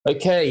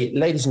Okay,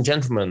 ladies and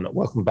gentlemen,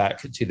 welcome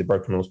back to the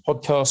Broken Rules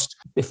podcast.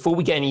 Before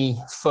we get any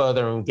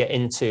further and get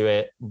into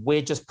it,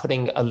 we're just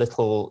putting a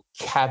little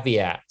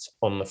caveat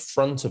on the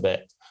front of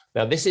it.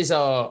 Now, this is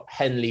our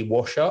Henley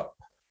wash-up,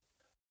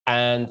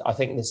 and I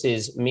think this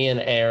is me and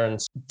Aaron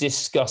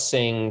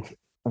discussing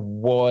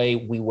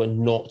why we were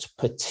not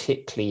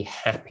particularly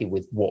happy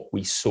with what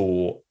we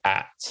saw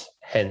at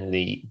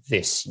Henley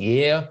this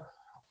year.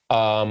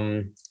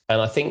 And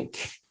I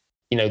think,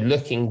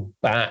 looking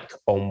back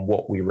on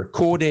what we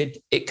recorded,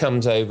 it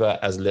comes over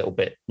as a little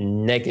bit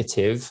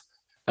negative.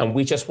 And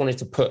we just wanted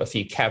to put a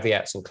few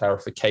caveats and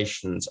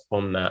clarifications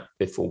on that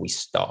before we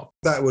start.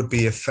 That would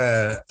be a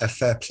fair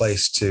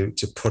place to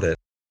put it.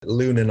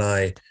 Loon and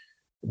I,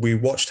 we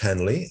watched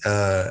Henley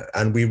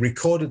and we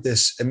recorded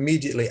this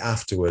immediately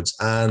afterwards.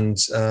 And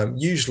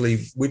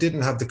usually we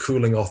didn't have the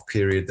cooling off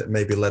period that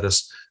maybe let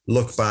us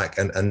look back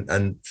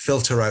and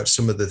filter out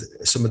some of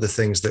the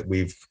things that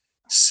we've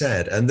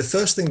said. And the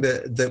first thing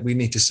that we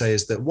need to say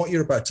is that what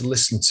you're about to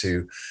listen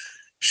to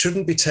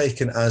shouldn't be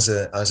taken as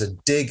a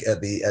dig at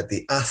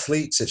the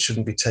athletes. It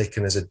shouldn't be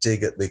taken as a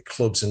dig at the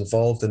clubs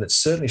involved, and it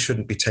certainly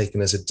shouldn't be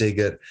taken as a dig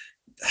at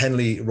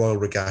Henley Royal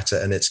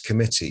Regatta and its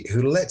committee,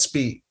 who, let's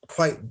be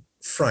quite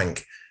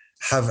frank,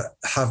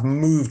 have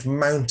moved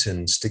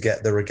mountains to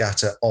get the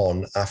regatta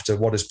on after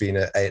what has been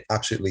an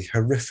absolutely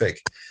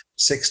horrific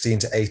 16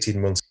 to 18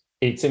 months.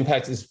 It's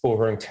impacted the sport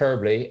very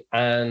terribly,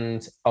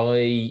 and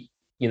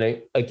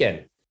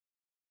again,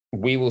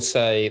 we will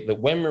say that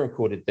when we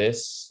recorded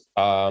this,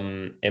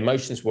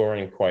 emotions were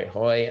running quite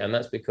high, and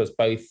that's because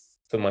both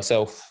for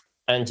myself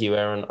and you,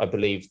 Aaron, I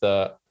believe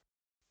that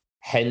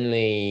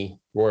Henley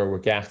Royal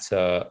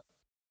Regatta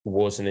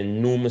was an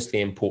enormously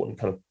important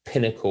kind of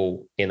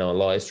pinnacle in our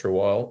lives for a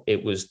while.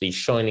 It was the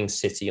shining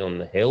city on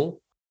the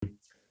hill,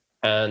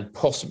 and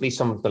possibly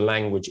some of the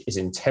language is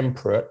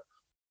intemperate.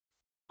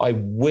 I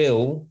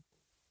will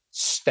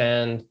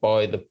stand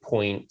by the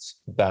point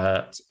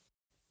that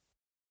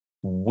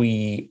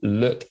we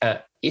look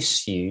at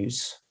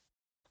issues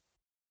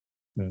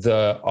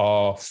that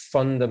are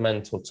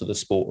fundamental to the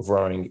sport of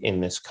rowing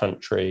in this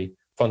country,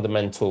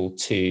 fundamental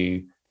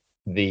to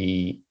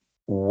the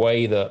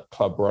way that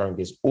club rowing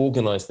is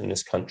organised in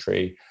this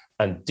country,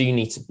 and do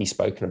need to be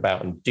spoken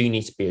about and do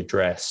need to be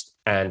addressed.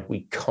 And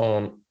we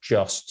can't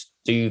just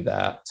do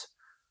that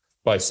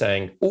by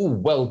saying, oh,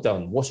 well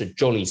done, what a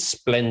jolly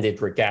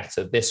splendid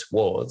regatta this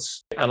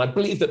was. And I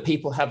believe that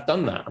people have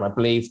done that. And I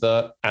believe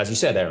that, as you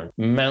said, Aaron,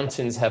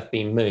 mountains have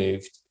been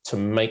moved to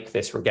make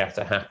this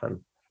regatta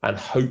happen and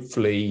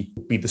hopefully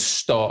be the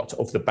start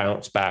of the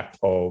bounce back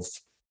of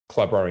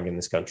club rowing in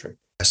this country.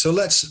 So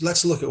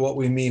let's look at what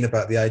we mean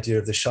about the idea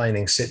of the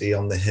shining city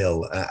on the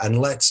hill, and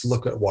let's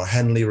look at what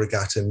Henley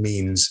Regatta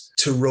means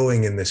to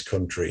rowing in this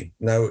country.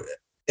 Now,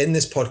 in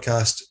this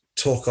podcast,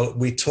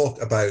 we talk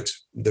about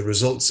the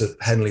results at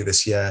Henley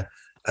this year,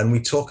 and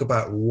we talk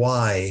about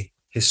why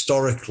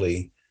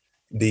historically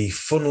the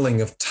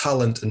funneling of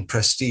talent and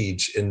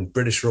prestige in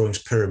British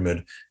rowing's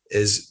pyramid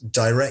is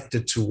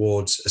directed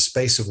towards a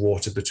space of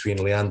water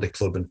between Leander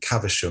Club and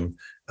Caversham,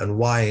 and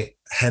why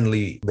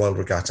Henley Royal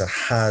Regatta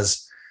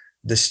has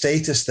the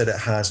status that it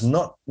has,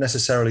 not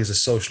necessarily as a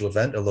social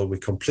event, although we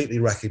completely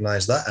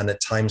recognize that, and at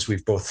times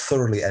we've both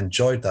thoroughly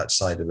enjoyed that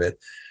side of it,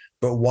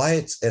 but why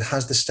it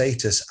has the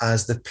status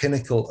as the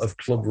pinnacle of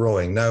club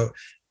rowing. Now,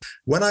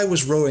 when I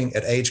was rowing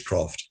at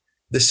Agecroft,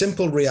 the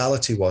simple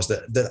reality was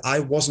that I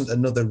wasn't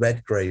another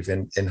Redgrave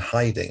in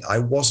hiding. I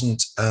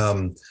wasn't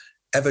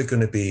ever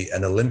going to be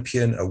an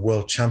Olympian, a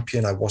world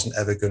champion. I wasn't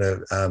ever going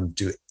to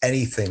do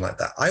anything like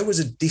that. I was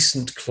a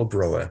decent club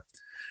rower.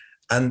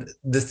 And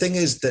the thing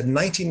is that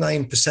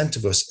 99%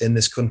 of us in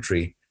this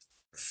country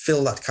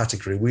fill that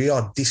category. We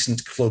are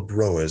decent club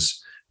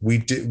rowers.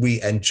 We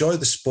enjoy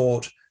the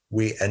sport.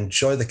 We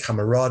enjoy the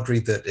camaraderie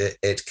that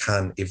it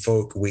can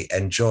evoke. We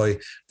enjoy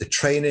the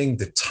training,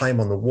 the time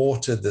on the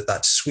water,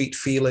 that sweet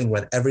feeling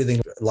when everything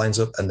lines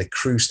up and the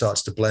crew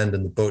starts to blend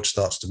and the boat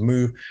starts to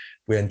move.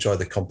 We enjoy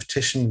the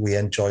competition. We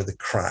enjoy the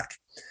crack.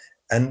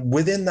 And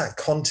within that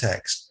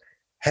context,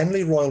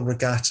 Henley Royal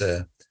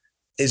Regatta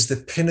is the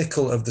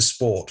pinnacle of the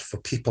sport for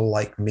people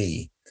like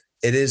me.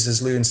 It is,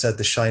 as Lewin said,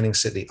 the shining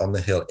city on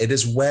the hill. It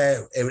is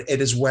where,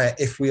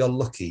 if we are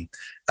lucky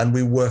and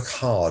we work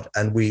hard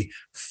and we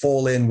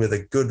fall in with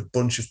a good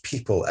bunch of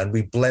people and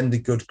we blend a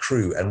good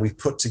crew and we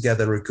put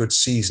together a good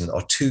season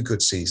or 2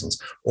 good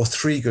seasons or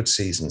 3 good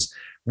seasons,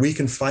 we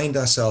can find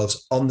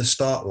ourselves on the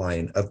start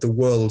line of the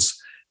world's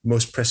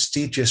most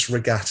prestigious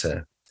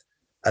regatta.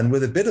 And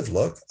with a bit of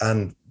luck,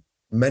 and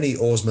many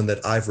oarsmen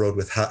that I've rowed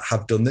with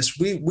have done this,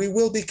 we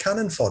will be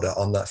cannon fodder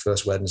on that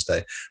first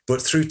Wednesday.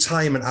 But through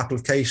time and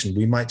application,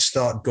 we might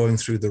start going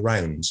through the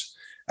rounds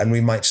and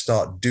we might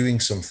start doing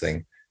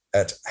something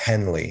at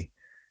Henley.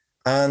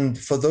 And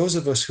for those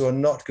of us who are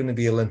not going to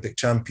be Olympic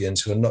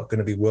champions, who are not going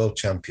to be world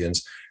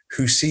champions,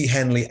 who see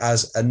Henley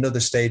as another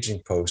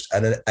staging post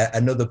and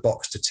another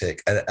box to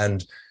tick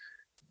and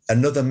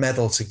another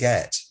medal to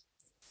get,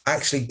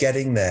 actually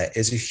getting there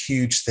is a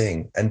huge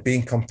thing, and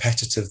being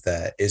competitive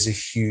there is a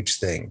huge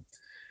thing.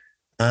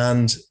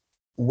 And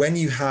when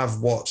you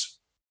have what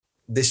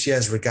this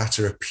year's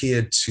regatta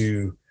appeared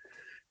to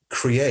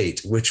create,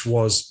 which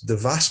was the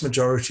vast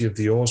majority of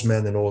the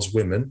oarsmen and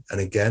oarswomen,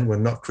 and again, we're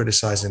not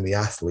criticizing the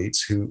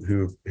athletes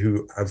who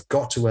have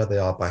got to where they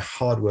are by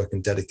hard work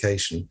and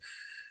dedication,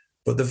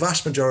 but the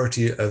vast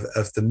majority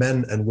of the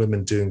men and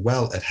women doing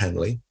well at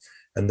Henley,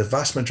 and the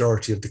vast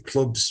majority of the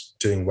clubs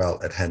doing well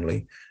at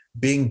Henley,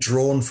 being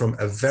drawn from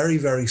a very,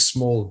 very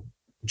small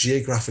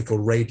geographical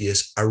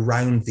radius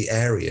around the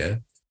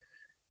area,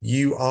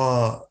 you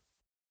are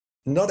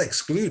not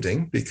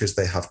excluding, because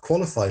they have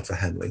qualified for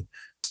Henley,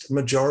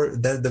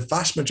 the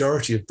vast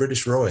majority of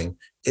British rowing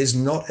is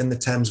not in the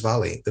Thames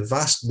Valley. The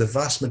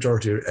vast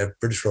majority of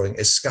British rowing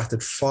is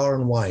scattered far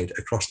and wide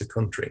across the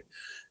country.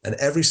 And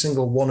every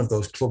single one of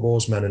those club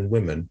oarsmen and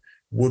women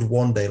would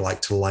one day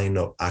like to line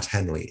up at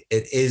Henley.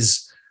 It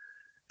is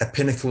a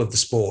pinnacle of the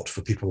sport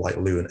for people like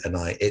Lou and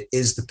I. It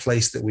is the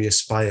place that we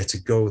aspire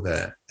to go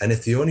there. And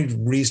if the only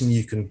reason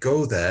you can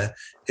go there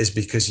is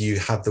because you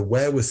have the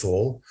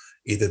wherewithal,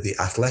 either the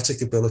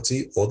athletic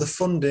ability or the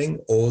funding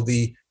or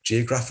the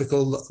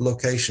geographical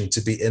location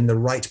to be in the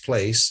right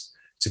place,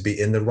 to be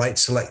in the right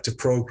selector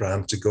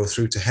program to go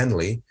through to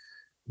Henley,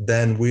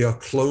 then we are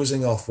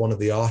closing off one of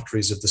the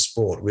arteries of the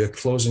sport. We are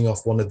closing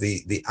off one of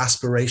the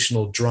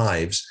aspirational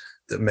drives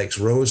that makes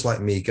rowers like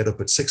me get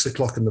up at 6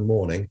 o'clock in the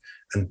morning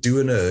and do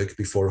an erg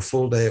before a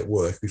full day at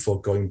work,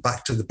 before going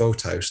back to the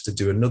boathouse to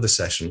do another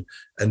session,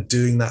 and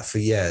doing that for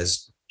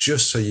years,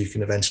 just so you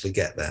can eventually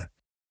get there.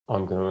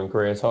 I'm going to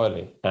agree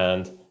entirely.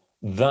 And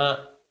that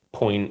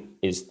point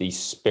is the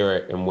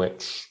spirit in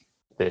which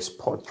this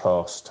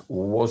podcast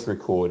was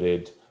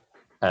recorded.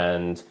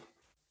 And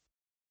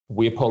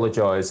we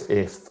apologize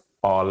if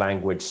our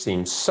language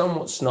seems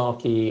somewhat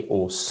snarky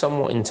or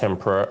somewhat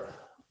intemperate,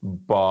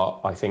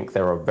 but I think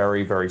there are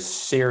very, very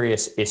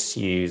serious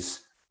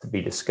issues to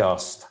be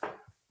discussed,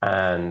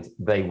 and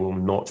they will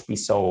not be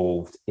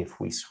solved if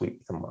we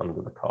sweep them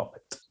under the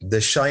carpet. The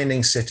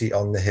shining city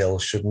on the hill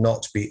should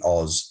not be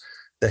Oz.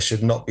 There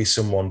should not be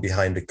someone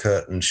behind a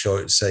curtain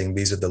saying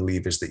these are the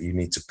levers that you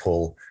need to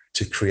pull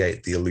to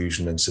create the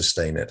illusion and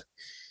sustain it.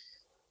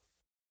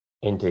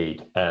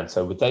 Indeed. And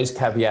so with those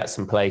caveats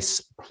in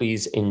place,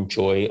 please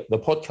enjoy the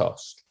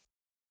podcast.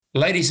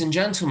 Ladies and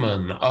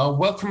gentlemen,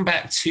 welcome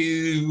back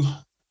to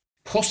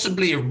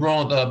possibly a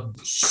rather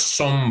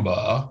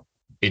somber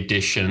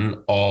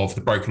edition of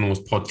the Broken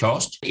Oars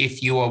podcast.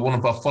 If you are one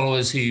of our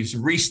followers who's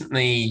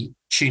recently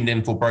tuned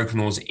in for Broken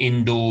Oars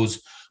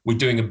Indoors, we're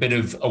doing a bit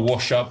of a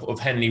wash-up of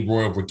Henley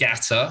Royal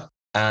Regatta.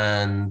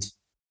 And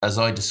as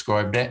I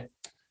described it,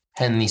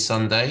 Henley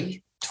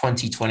Sunday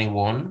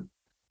 2021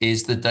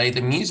 is the day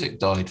the music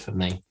died for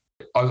me.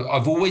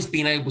 I've always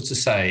been able to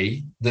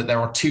say that there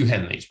are two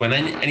Henleys.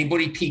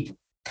 When people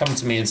come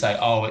to me and say,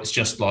 oh, it's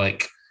just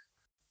like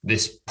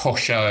this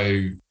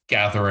posho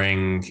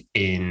gathering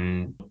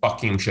in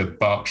Buckinghamshire,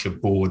 Berkshire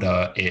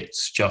border,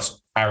 it's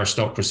just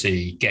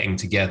aristocracy getting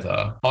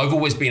together. I've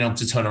always been able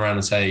to turn around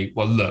and say,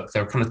 well, look,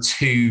 there are kind of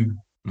two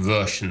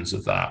versions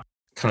of that.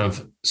 Kind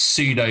of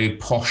pseudo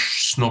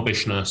posh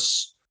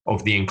snobbishness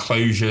of the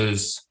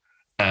enclosures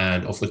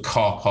and of the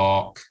car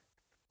park,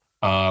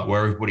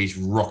 where everybody's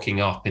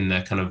rocking up in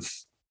their kind of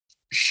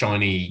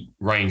shiny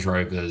Range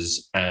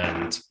Rovers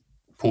and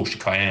Porsche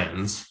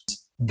Cayennes.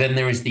 Then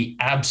there is the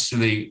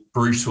absolute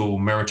brutal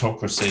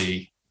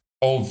meritocracy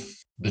of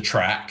the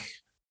track,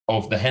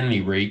 of the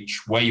Henley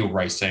Reach, where you're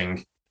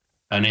racing,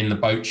 and in the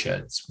boat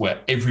sheds,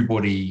 where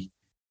everybody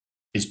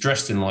is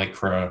dressed in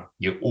lycra,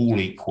 you're all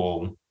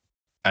equal,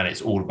 and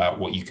it's all about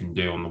what you can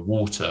do on the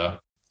water.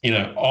 You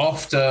know,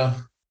 after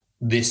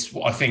this,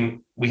 I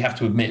think we have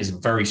to admit, is a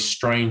very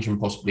strange and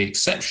possibly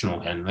exceptional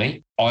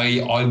Henley.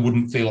 I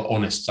wouldn't feel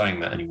honest saying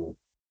that anymore.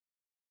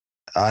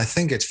 I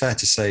think it's fair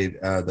to say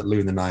that Lou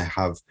and I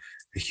have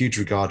a huge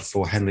regard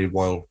for Henley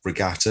Royal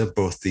Regatta,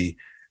 both the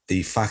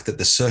fact that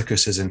the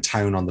circus is in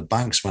town on the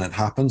banks when it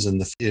happens,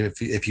 and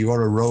if you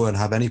are a rower and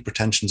have any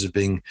pretensions of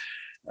being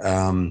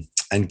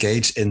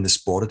engaged in the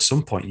sport, at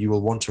some point you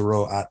will want to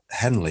row at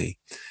Henley.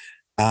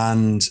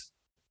 And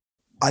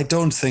I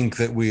don't think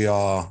that we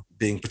are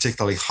being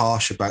particularly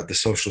harsh about the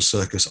social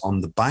circus on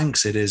the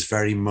banks. It is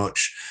very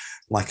much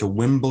like a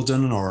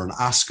Wimbledon or an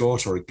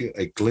Ascot or a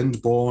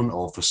Glyndebourne,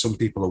 or for some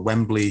people a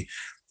Wembley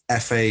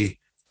FA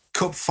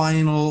Cup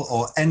final,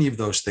 or any of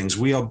those things.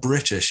 We are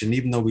British, and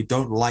even though we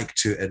don't like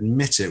to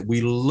admit it,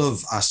 we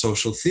love our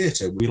social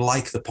theatre. We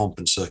like the pomp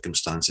and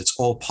circumstance. It's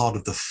all part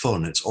of the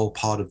fun. It's all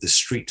part of the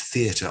street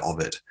theatre of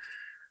it.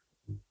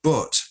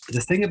 But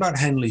the thing about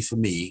Henley for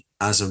me,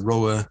 as a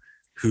rower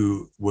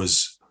who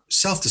was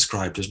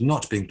self-described as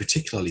not being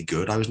particularly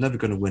good, I was never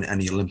going to win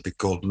any Olympic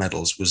gold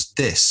medals, was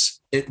this: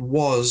 it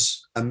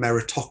was a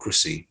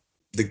meritocracy.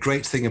 The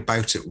great thing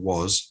about it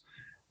was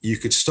you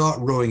could start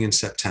rowing in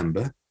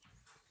September,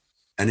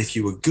 and if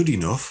you were good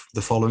enough,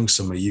 the following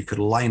summer, you could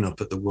line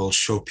up at the World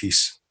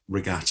Showpiece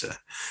Regatta.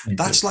 Mm-hmm.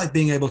 That's like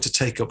being able to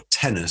take up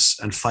tennis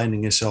and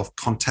finding yourself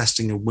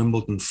contesting a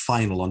Wimbledon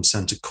final on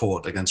centre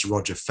court against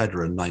Roger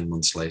Federer 9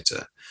 months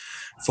later.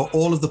 for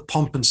all of the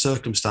pomp and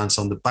circumstance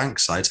on the bank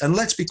sides, and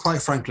let's be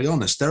quite frankly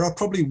honest, there are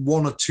probably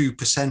 1 or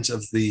 2%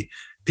 of the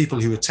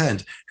people who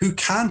attend who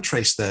can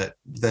trace their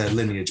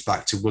lineage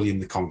back to William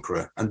the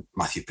Conqueror, and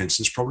Matthew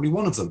Pinson's probably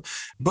one of them.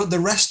 But the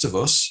rest of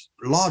us,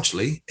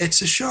 largely,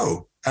 it's a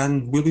show,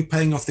 and we'll be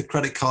paying off the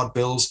credit card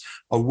bills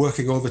or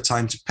working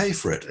overtime to pay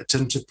for it,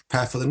 to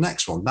prepare for the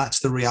next one. That's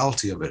the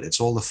reality of it.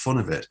 It's all the fun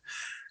of it.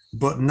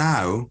 But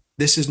now,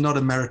 this is not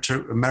a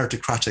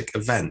meritocratic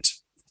event.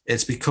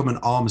 It's become an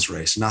arms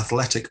race, an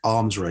athletic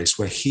arms race,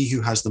 where he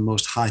who has the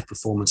most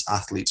high-performance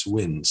athletes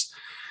wins.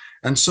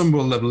 And some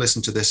will have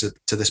listened to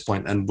this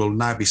point and will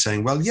now be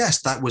saying, well,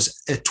 yes,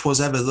 it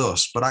was ever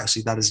thus, but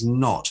actually that is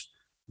not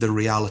the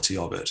reality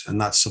of it.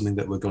 And that's something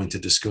that we're going to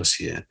discuss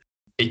here.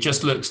 It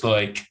just looks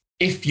like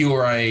if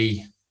you're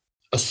a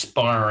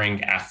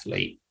aspiring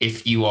athlete,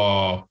 if you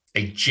are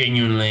a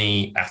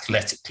genuinely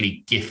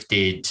athletically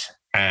gifted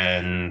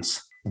and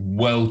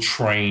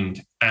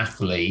well-trained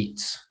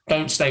athlete,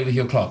 don't stay with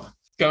your club.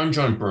 Go and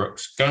join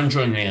Brooks, go and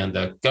join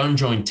Leander, go and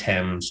join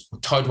Thames,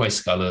 Tideway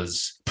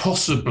Scullers,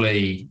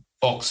 possibly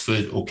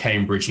Oxford or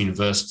Cambridge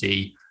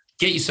University.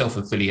 Get yourself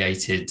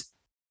affiliated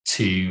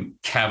to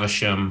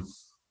Caversham,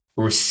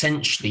 or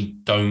essentially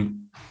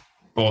don't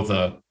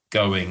bother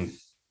going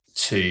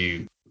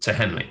to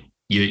Henley.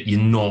 You're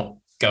not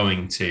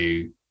going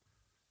to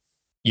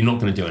do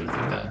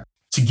anything there.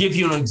 To give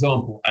you an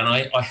example, and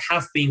I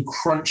have been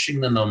crunching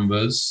the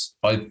numbers.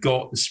 I've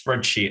got the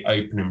spreadsheet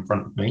open in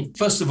front of me.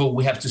 First of all,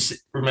 we have to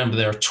remember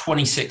there are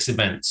 26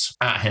 events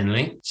at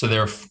Henley, so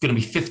there are going to be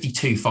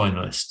 52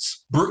 finalists.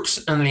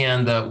 Brooks and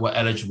Leander were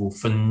eligible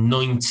for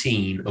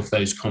 19 of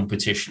those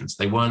competitions.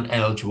 They weren't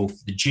eligible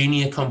for the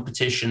junior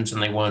competitions,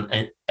 and they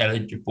weren't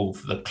eligible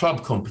for the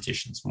club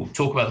competitions. We'll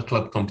talk about the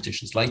club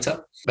competitions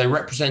later. They were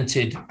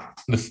representing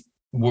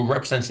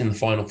the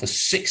final for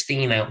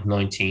 16 out of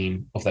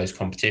 19 of those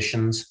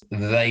competitions.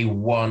 They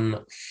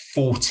won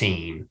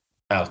 14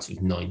 out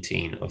of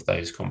 19 of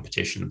those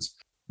competitions.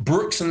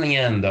 Brooks and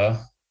Leander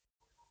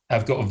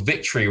have got a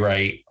victory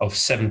rate of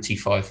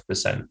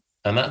 75%,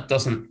 and that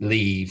doesn't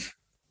leave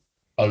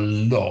a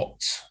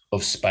lot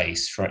of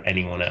space for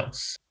anyone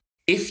else.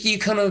 If you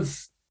kind of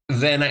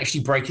then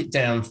actually break it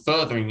down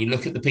further and you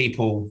look at the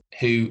people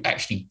who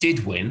actually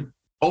did win,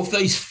 of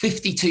those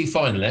 52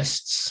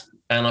 finalists,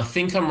 and I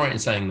think I'm right in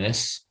saying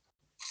this,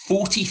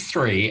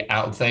 43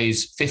 out of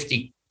those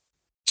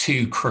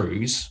 52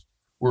 crews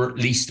were at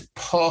least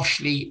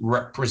partially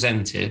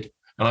represented,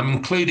 and I'm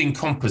including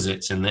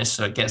composites in this,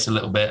 so it gets a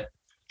little bit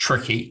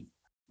tricky,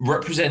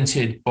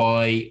 represented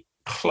by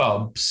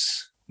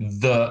clubs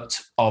that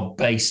are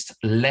based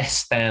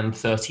less than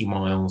 30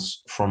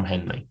 miles from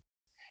Henley.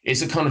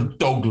 It's a kind of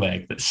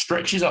dogleg that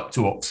stretches up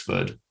to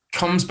Oxford,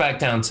 comes back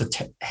down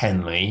to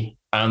Henley,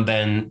 and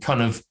then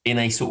kind of in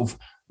a sort of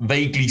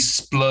vaguely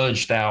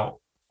splurged out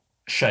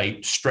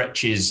shape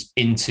stretches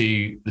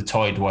into the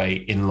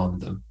Tideway in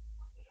London.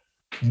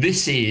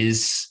 This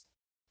is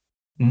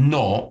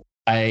not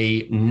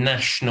a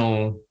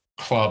national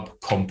club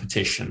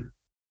competition,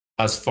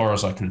 as far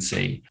as I can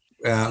see.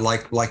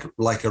 Like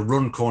a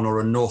Runcorn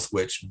or a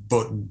Northwich,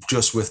 but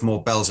just with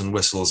more bells and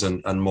whistles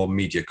and more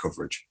media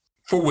coverage.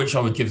 For which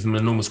I would give them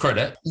enormous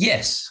credit.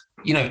 Yes,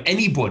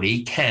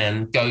 anybody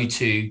can go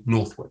to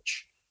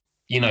Northwich.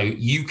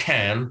 You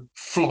can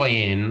fly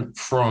in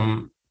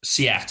from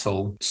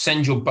Seattle,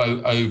 send your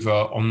boat over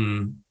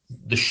on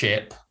the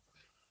ship,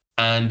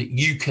 and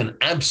you can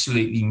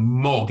absolutely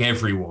mog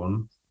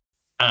everyone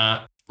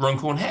at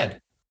Runcorn Head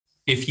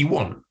if you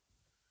want.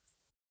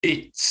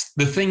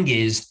 The thing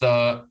is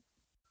that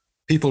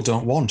people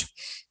don't want.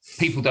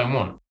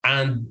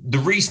 And the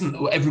reason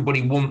that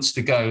everybody wants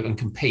to go and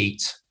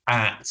compete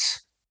at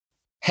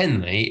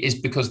Henley is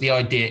because the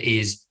idea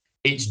is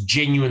it's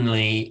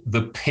genuinely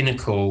the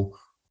pinnacle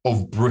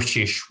of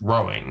British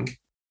rowing,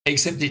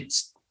 except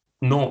it's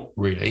not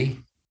really.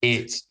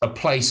 It's a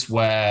place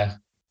where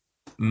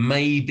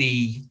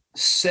maybe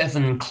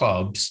 7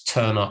 clubs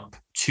turn up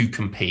to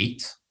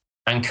compete,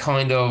 and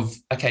kind of,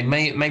 okay,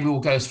 maybe we'll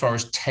go as far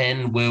as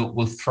 10.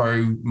 We'll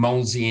throw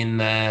Molesey in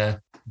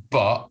there,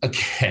 but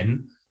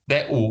again,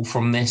 they're all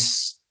from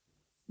this,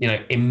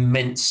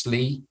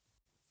 immensely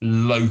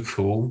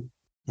local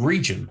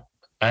region.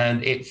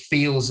 And it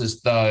feels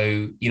as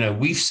though,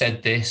 we've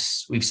said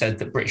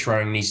that British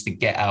rowing needs to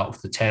get out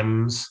of the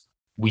Thames.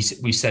 We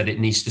said it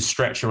needs to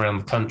stretch around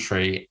the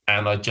country.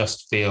 And I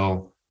just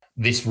feel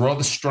this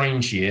rather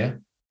strange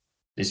year,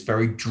 this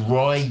very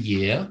dry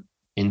year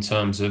in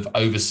terms of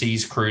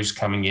overseas crews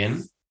coming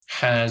in,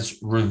 has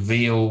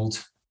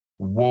revealed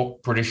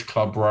what British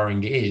club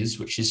rowing is,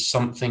 which is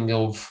something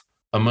of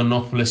a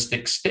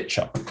monopolistic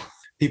stitch-up.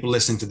 People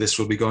listening to this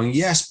will be going,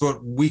 yes,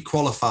 but we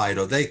qualified,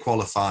 or they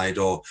qualified,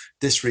 or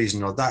this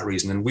reason or that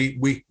reason. And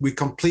we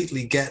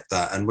completely get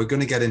that. And we're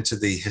going to get into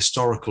the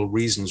historical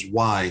reasons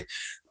why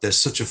there's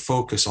such a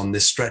focus on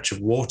this stretch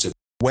of water.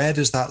 Where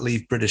does that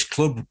leave British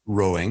club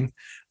rowing?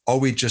 Are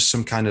we just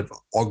some kind of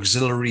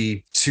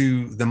auxiliary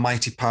to the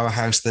mighty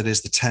powerhouse that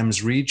is the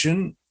Thames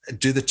region?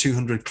 Do the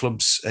 200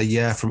 clubs a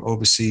year from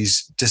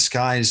overseas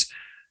disguise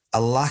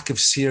a lack of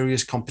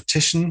serious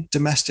competition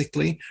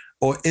domestically?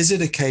 Or is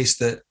it a case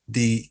that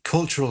the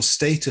cultural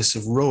status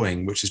of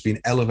rowing, which has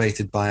been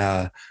elevated by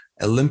our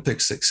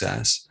Olympic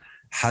success,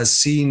 has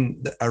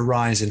seen a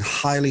rise in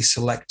highly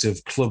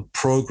selective club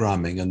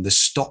programming and the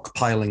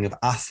stockpiling of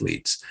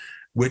athletes,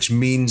 which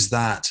means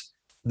that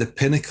the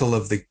pinnacle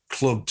of the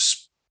club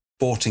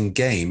sporting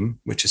game,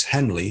 which is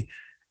Henley,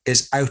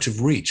 is out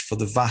of reach for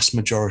the vast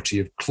majority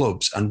of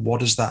clubs? And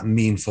what does that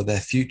mean for their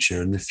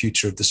future and the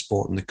future of the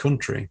sport in the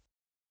country?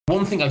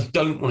 One thing I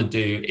don't want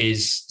to do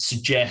is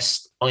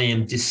suggest I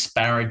am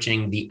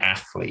disparaging the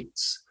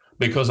athletes,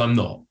 because I'm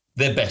not.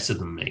 They're better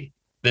than me.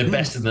 They're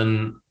better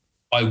than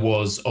I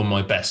was on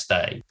my best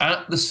day.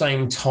 At the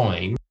same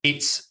time,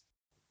 it's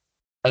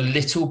a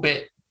little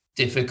bit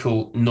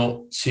difficult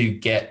not to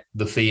get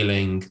the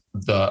feeling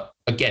that,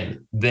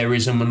 again, there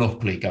is a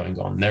monopoly going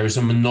on. There is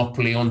a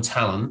monopoly on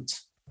talent.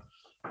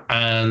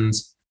 And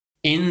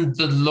in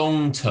the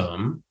long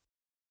term,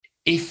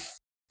 if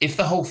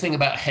the whole thing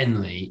about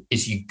Henley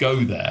is you go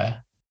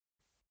there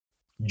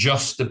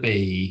just to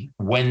be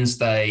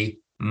Wednesday,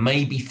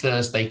 maybe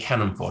Thursday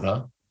cannon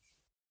fodder,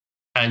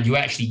 and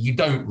you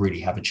don't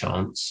really have a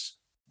chance,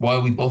 why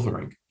are we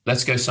bothering?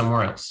 Let's go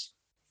somewhere else.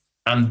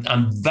 And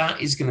that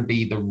is going to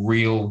be the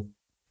real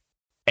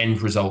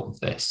end result of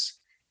this.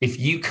 If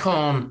you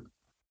can't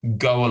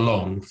go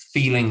along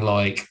feeling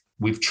like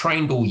we've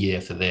trained all year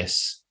for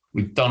this,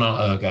 we've done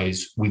our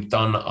ergos, we've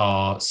done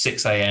our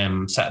 6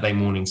 a.m. Saturday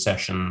morning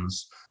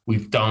sessions,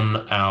 we've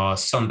done our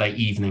Sunday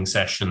evening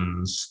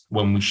sessions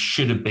when we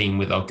should have been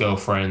with our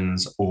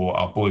girlfriends or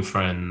our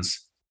boyfriends,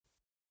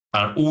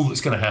 and all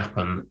that's going to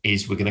happen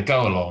is we're going to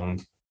go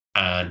along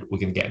and we're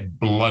going to get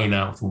blown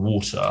out of the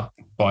water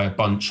by a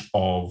bunch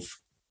of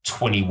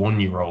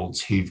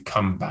 21-year-olds who've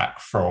come back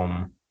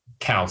from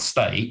Cal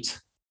State.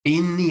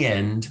 In the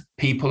end,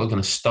 people are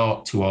going to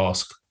start to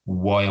ask,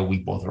 why are we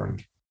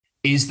bothering?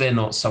 Is there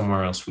not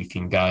somewhere else we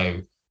can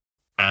go?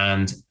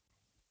 And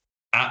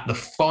at the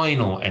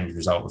final end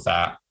result of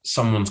that,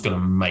 someone's going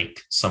to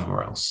make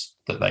somewhere else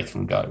that they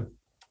can go.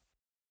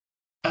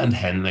 And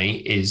Henley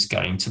is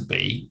going to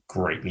be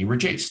greatly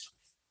reduced.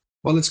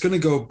 Well, it's going to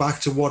go back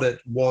to what it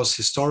was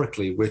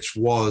historically, which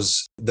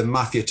was the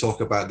mafia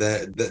talk about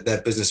their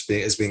business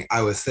as being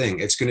our thing.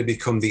 It's going to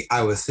become the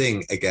our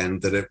thing again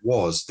that it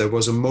was. There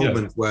was a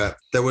moment where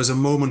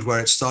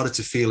it started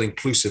to feel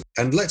inclusive.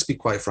 And let's be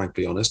quite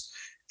frankly honest,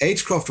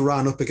 Agecroft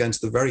ran up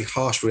against the very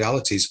harsh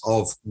realities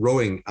of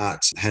rowing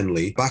at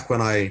Henley back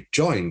when I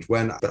joined.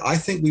 But I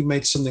think we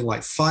made something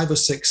like 5 or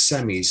 6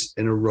 semis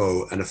in a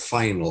row and a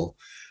final.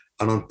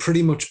 And on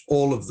pretty much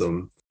all of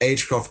them,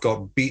 Agecroft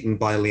got beaten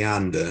by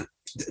Leander.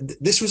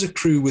 This was a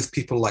crew with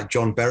people like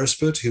John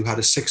Beresford, who had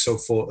a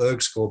 604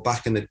 erg score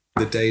back in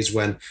the days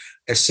when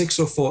a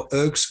 604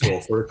 erg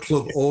score for a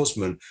club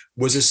oarsman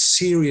was a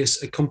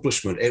serious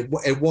accomplishment.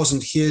 It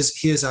wasn't,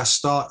 here's our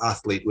start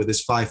athlete with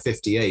his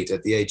 558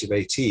 at the age of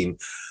 18.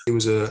 He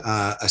was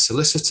a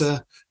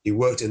solicitor. He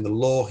worked in the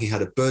law. He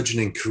had a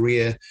burgeoning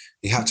career.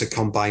 He had to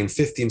combine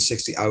 50 and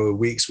 60-hour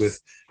weeks with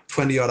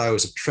 20-odd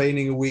hours of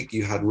training a week.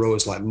 You had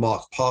rowers like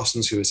Mark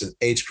Parsons, who is an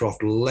Agecroft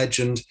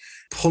legend,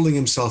 pulling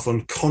himself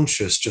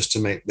unconscious just to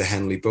make the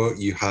Henley boat.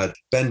 You had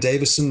Ben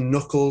Davison,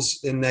 Knuckles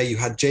in there. You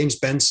had James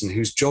Benson,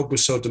 whose job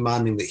was so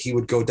demanding that he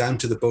would go down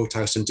to the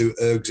boathouse and do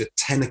ergs at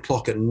 10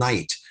 o'clock at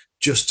night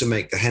just to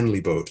make the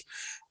Henley boat.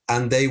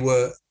 And they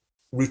were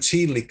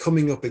routinely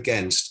coming up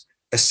against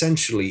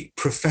essentially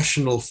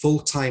professional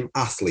full-time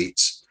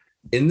athletes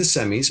in the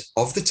semis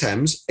of the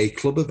Thames, a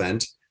club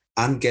event,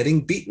 and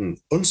getting beaten,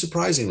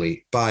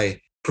 unsurprisingly, by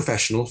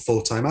professional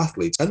full-time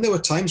athletes. And there were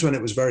times when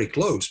it was very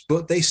close,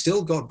 but they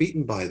still got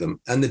beaten by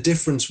them. And the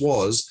difference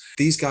was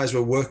these guys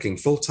were working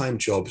full-time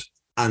jobs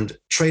and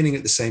training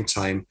at the same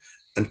time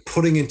and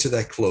putting into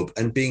their club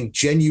and being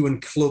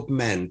genuine club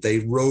men. They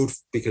rowed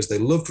because they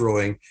loved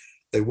rowing.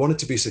 They wanted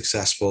to be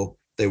successful.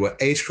 They were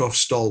Agecroft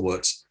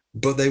stalwarts,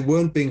 but they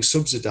weren't being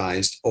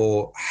subsidized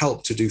or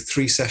helped to do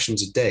 3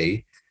 sessions a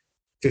day,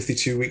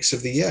 52 weeks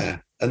of the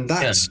year. And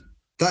that's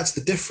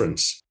the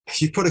difference.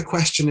 You put a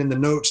question in the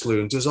notes,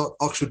 Lou, does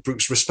Oxford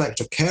Brookes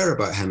respect or care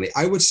about Henley?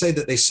 I would say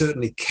that they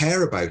certainly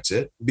care about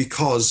it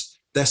because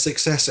their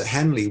success at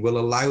Henley will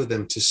allow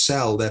them to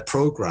sell their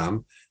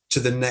program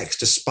to the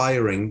next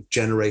aspiring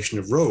generation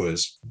of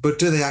rowers. But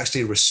do they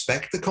actually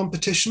respect the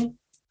competition?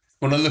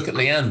 When I look at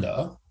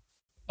Leander,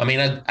 I mean,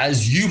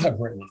 as you have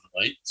written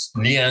tonight,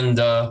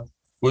 Leander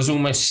was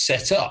almost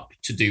set up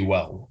to do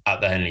well at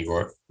the Henley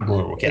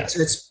Royal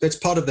Academy. It's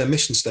part of their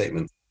mission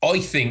statement. I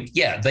think,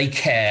 they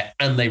care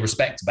and they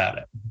respect about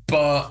it.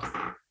 But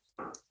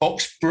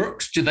Oxford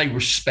Brookes, do they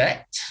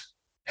respect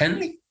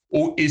Henley?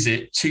 Or is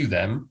it to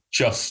them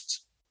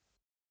just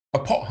a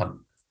pot hunt?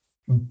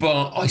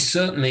 But I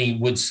certainly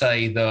would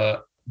say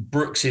that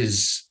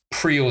Brooks's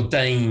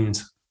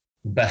preordained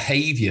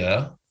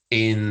behaviour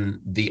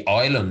in the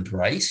Island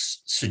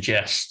race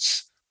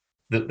suggests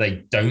that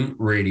they don't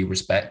really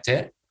respect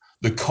it.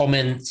 The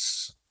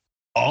comments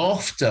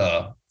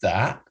after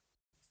that,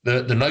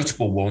 the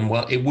notable one,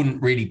 well, it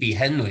wouldn't really be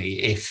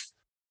Henley if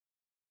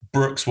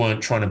Brooks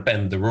weren't trying to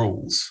bend the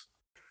rules,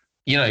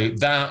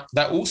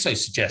 that also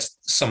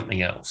suggests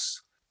something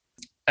else.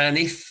 And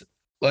if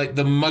like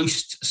the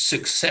most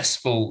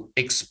successful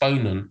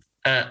exponent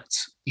at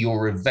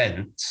your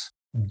event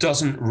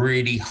doesn't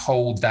really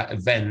hold that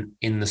event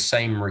in the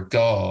same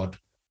regard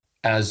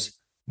as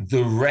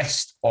the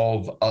rest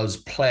of us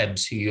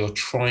plebs who you're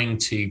trying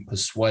to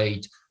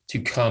persuade to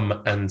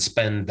come and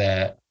spend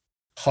their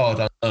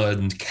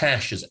hard-earned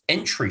cash as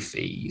entry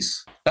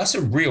fees, that's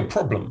a real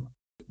problem.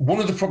 One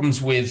of the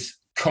problems with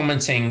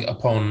commenting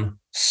upon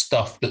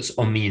stuff that's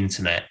on the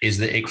internet is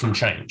that it can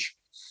change.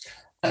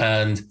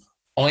 And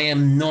I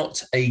am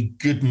not a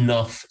good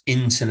enough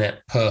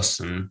internet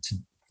person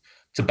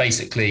to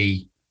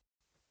basically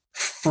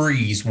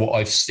freeze what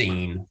I've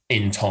seen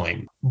in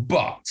time.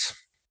 But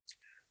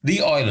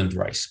the island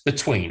race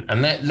between,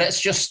 and let's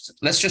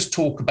just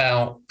talk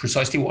about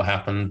precisely what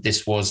happened.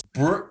 This was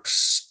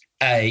Brooks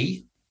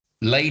A,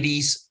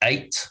 ladies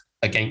 8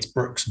 against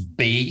Brooks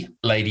B,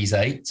 ladies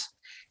 8,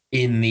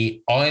 in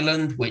the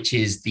island, which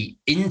is the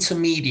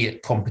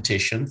intermediate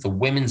competition for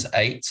women's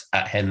 8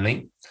 at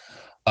Henley.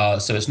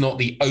 So it's not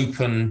the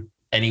open,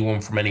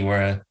 anyone from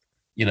anywhere,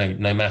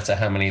 no matter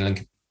how many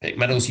Olympic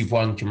medals you've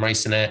won can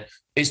race in it.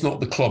 It's not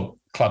the club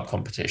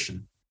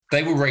competition.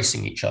 They were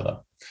racing each other.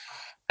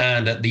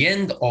 And at the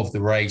end of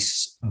the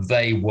race,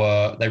 they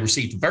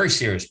received a very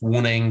serious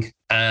warning.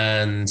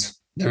 And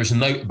there is a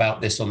note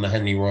about this on the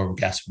Henley Royal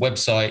Regatta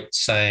website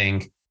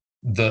saying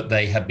that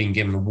they had been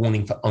given a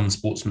warning for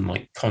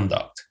unsportsmanlike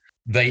conduct.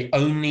 They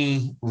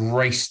only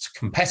raced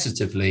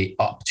competitively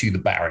up to the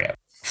barrier,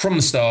 from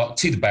the start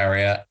to the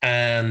barrier.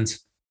 And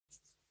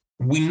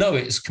we know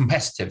it's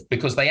competitive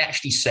because they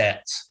actually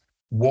set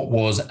what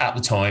was at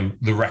the time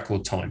the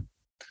record time.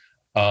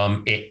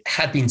 It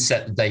had been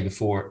set the day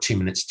before at 2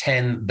 minutes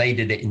 10. They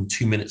did it in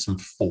 2 minutes and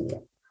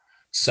 4.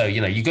 So,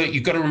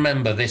 you've got to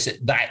remember this.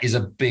 That is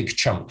a big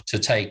chunk to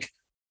take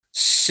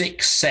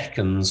 6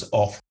 seconds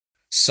off.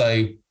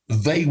 So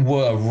they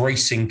were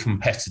racing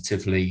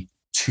competitively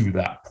to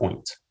that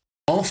point.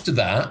 After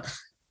that,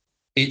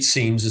 it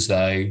seems as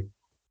though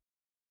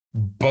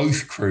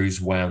both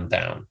crews wound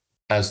down,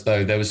 as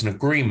though there was an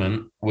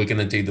agreement. We're going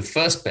to do the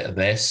first bit of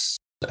this.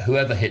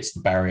 Whoever hits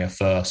the barrier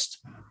first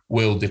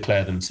will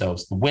declare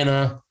themselves the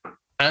winner.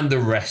 And the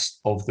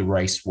rest of the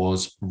race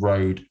was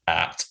rowed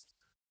at,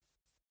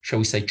 shall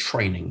we say,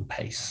 training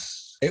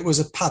pace. It was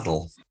a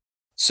paddle.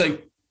 So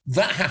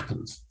that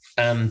happened.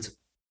 And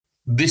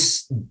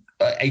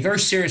a very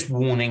serious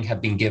warning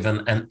had been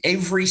given, and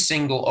every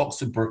single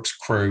Oxford Brookes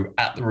crew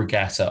at the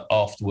regatta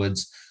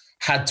afterwards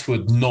had to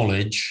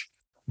acknowledge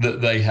that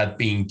they had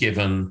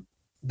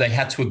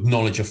to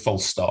acknowledge a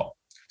false start.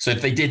 So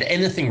if they did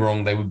anything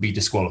wrong, they would be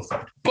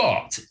disqualified.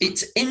 But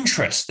it's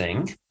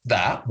interesting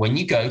that when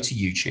you go to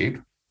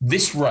YouTube,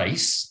 this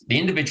race, the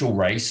individual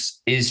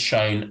race, is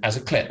shown as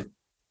a clip.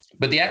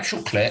 But the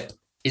actual clip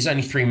is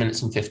only 3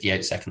 minutes and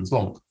 58 seconds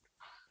long.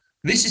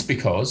 This is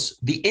because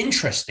the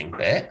interesting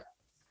bit,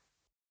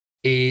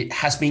 it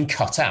has been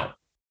cut out.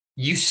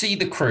 You see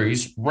the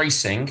crews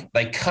racing.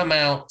 They come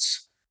out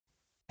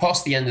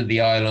past the end of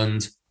the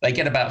island. They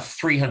get about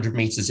 300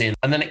 meters in,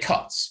 and then it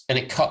cuts. And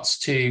it cuts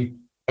to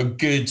a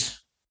good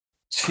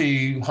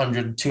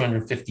 200,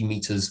 250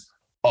 meters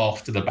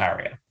after the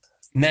barrier.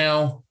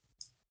 Now,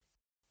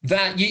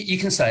 that you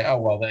can say, oh,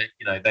 well,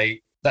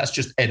 that's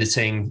just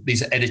editing.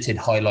 These are edited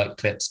highlight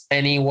clips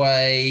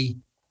anyway.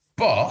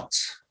 But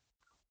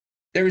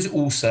there is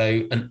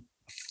also a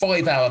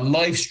 5-hour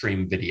live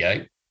stream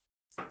video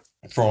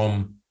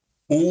from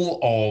all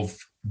of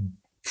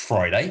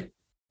Friday,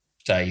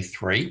 day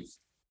 3.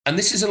 And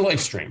this is a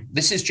live stream.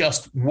 This is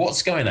just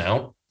what's going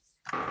out.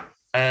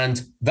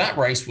 And that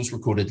race was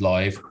recorded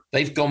live.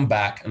 They've gone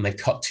back and they've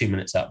cut 2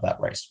 minutes out of that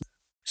race.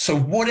 So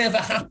whatever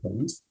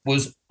happened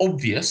was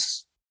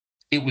obvious.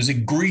 It was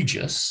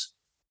egregious.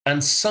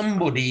 And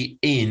somebody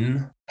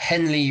in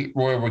Henley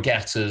Royal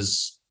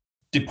Regatta's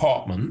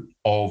department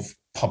of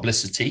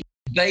publicity,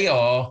 they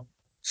are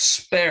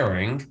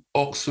sparing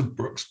Oxford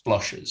Brookes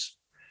blushes.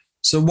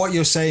 So what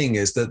you're saying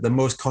is that the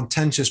most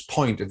contentious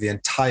point of the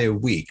entire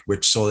week,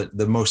 which saw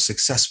the most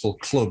successful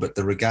club at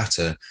the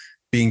regatta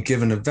being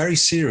given a very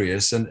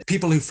serious, and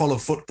people who follow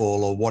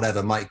football or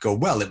whatever might go,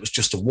 well, it was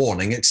just a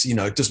warning. It's,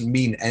 it doesn't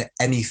mean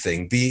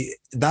anything.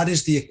 That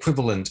is the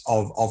equivalent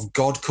of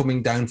God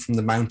coming down from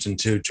the mountain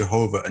to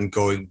Jehovah and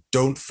going,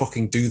 don't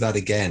fucking do that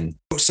again.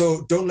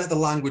 So don't let the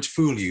language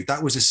fool you.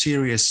 That was a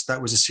serious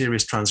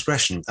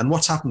transgression. And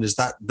what's happened is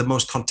that the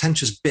most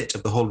contentious bit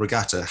of the whole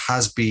regatta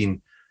has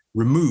been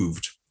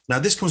removed. Now,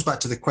 this comes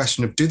back to the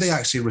question of, do they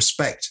actually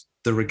respect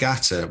the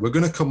regatta? We're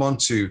going to come on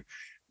to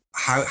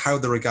how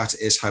the regatta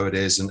is how it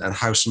is and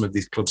how some of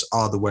these clubs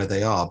are the way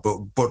they are.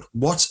 But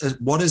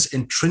what is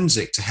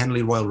intrinsic to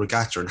Henley Royal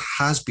Regatta and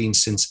has been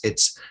since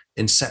its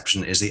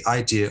inception is the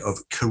idea of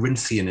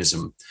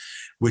Corinthianism,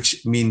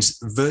 which means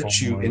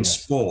virtue in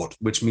sport,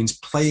 which means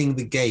playing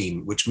the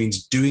game, which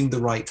means doing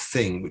the right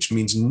thing, which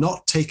means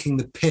not taking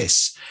the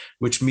piss,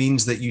 which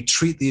means that you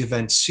treat the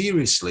event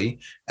seriously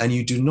and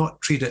you do not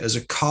treat it as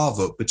a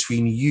carve-up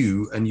between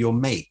you and your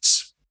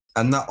mates.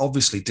 And that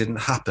obviously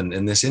didn't happen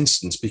in this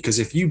instance, because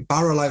if you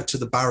barrel out to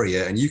the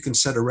barrier and you can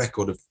set a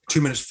record of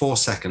 2 minutes, 4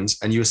 seconds,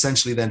 and you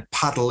essentially then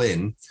paddle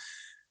in,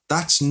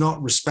 that's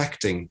not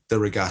respecting the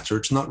regatta.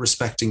 It's not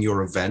respecting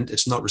your event.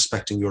 It's not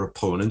respecting your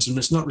opponents, and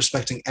it's not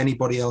respecting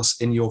anybody else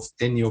in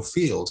your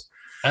field.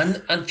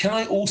 And can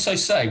I also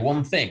say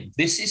one thing?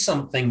 This is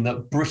something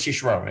that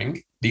British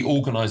Rowing, the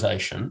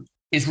organisation,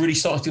 is really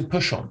starting to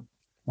push on,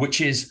 which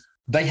is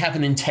they have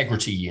an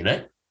integrity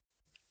unit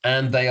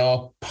and they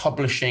are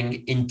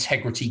publishing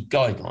integrity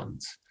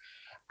guidelines.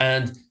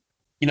 And,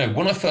 you know,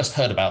 when I first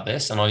heard about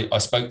this, and I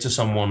spoke to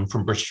someone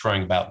from British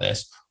Rowing about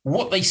this,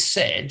 what they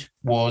said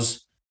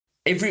was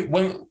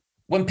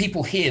when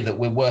people hear that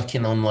we're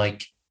working on,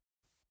 like,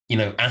 you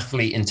know,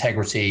 athlete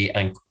integrity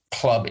and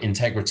club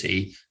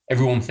integrity,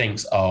 everyone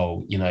thinks,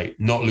 oh, you know,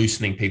 not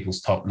loosening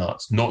people's top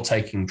nuts, not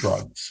taking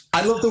drugs.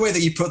 I love the way that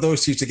you put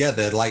those two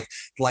together. Like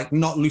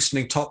not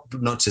loosening top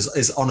nuts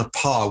is on a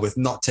par with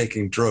not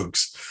taking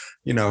drugs.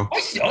 You know,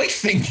 I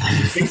think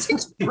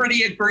it's a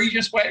pretty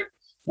egregious way of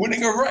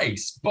winning a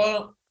race,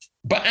 but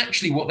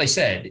actually what they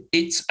said,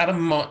 it's at a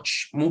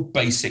much more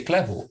basic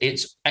level.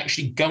 It's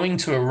actually going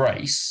to a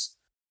race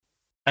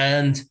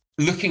and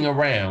looking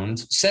around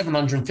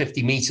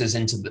 750 meters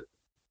into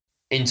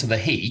the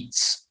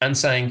heats and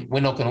saying, we're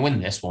not going to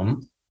win this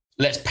one.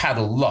 Let's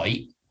paddle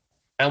light,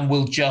 and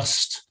we'll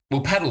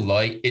paddle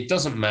light. It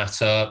doesn't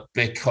matter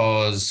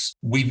because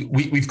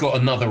we've got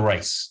another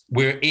race.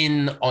 We're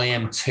in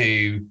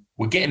IM2.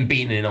 We're getting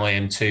beaten in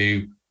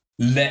IM2.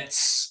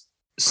 Let's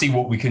see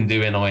what we can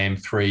do in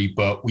IM3,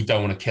 but we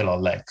don't want to kill our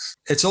legs.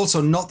 It's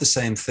also not the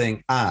same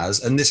thing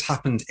as, and this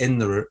happened in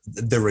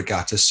the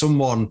regatta,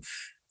 someone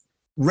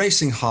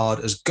racing hard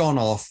has gone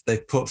off.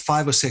 They've put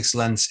 5 or 6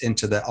 lengths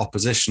into their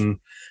opposition,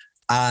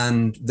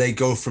 and they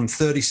go from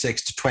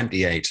 36 to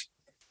 28,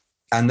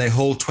 and they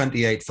hold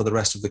 28 for the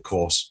rest of the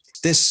course.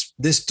 This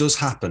does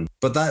happen,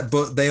 but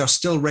they are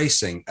still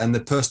racing, and the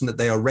person that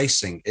they are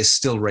racing is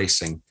still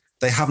racing.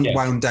 They haven't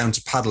wound down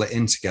to paddle it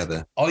in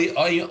together. I'm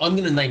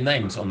going to name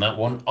names on that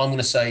one. I'm going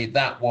to say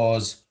that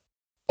was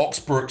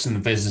Oxbrooks and the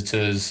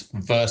Visitors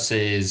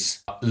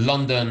versus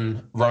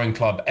London Rowing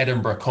Club,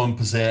 Edinburgh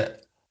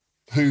Composite,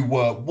 who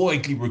were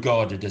widely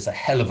regarded as a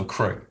hell of a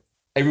crew.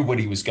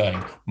 Everybody was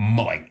going,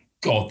 my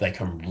God, they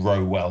can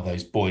row well,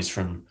 those boys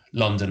from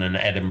London and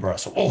Edinburgh.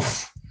 So,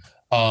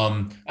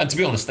 and to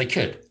be honest, they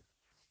could.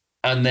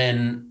 And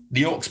then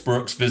the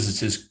Oxbrooks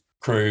Visitors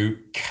crew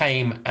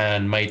came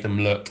and made them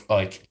look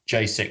like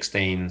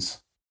J16s.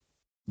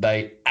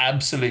 They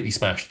absolutely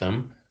smashed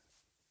them.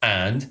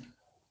 And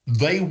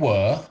they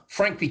were,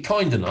 frankly,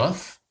 kind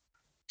enough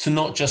to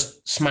not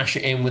just smash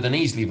it in with an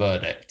easily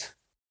verdict.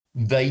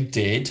 They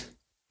did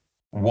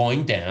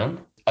wind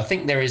down. I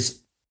think there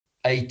is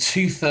a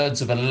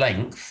 2/3 of a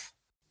length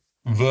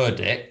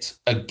verdict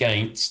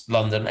against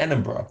London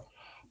Edinburgh.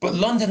 But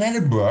London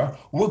Edinburgh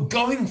were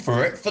going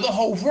for it for the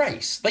whole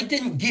race. They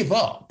didn't give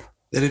up.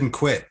 They didn't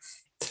quit.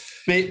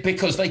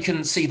 Because they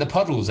couldn't see the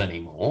puddles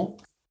anymore.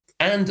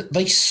 And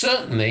they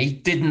certainly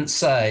didn't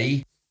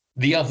say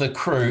the other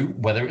crew,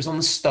 whether it was on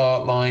the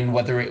start line,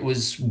 whether it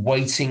was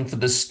waiting for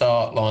the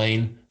start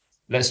line,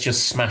 let's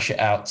just smash it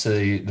out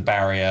to the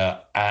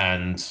barrier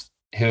and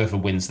whoever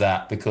wins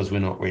that, because we're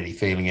not really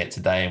feeling it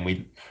today. And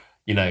we,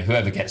 you know,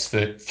 whoever gets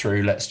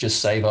through, let's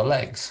just save our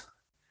legs.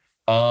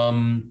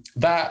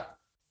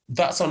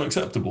 That's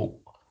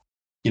unacceptable.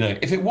 You know,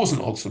 if it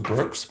wasn't Oxford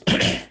Brooks,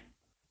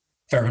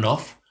 fair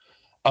enough.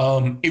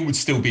 It would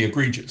still be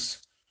egregious.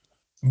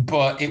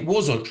 But it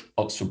was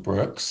Oxford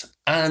Brooks,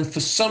 and for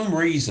some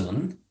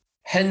reason,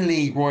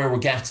 Henley Royal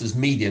Regatta's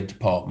media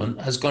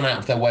department has gone out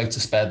of their way to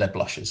spare their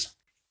blushes.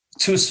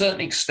 To a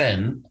certain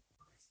extent,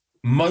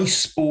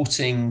 most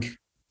sporting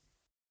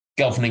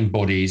governing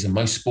bodies and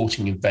most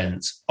sporting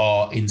events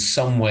are in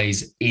some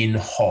ways in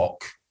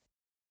hoc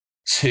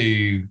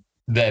to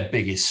their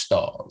biggest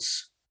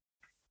stars.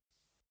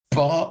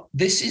 But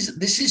this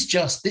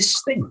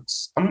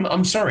stinks.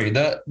 I'm sorry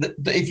that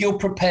if you're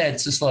prepared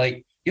to,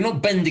 like, you're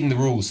not bending the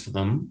rules for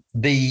them.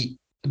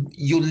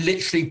 You're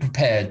literally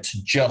prepared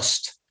to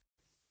just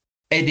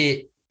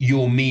edit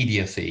your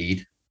media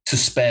feed to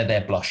spare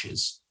their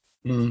blushes.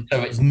 So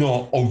it's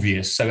not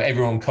obvious. So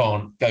everyone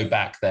can't go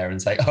back there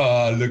and say,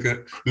 oh, look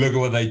at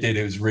what they did.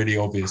 It was really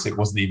obvious. It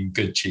wasn't even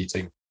good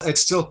cheating.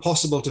 It's still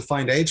possible to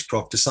find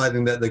Agecroft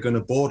deciding that they're going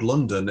to board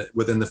London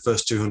within the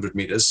first 200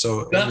 meters.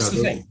 So that's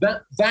the thing.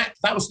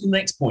 That was the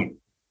next point.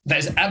 That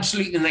is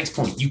absolutely the next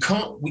point.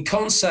 We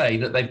can't say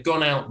that they've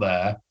gone out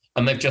there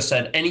and they've just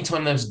said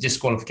anytime there was a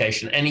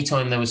disqualification,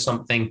 anytime there was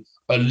something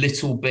a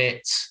little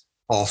bit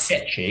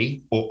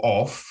sketchy or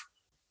off,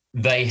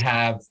 they've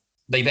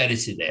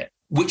edited it,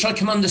 which I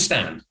can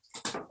understand.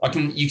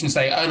 You can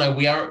say, oh no,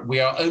 we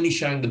are only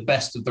showing the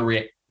best of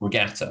the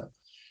regatta.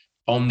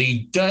 On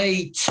the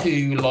day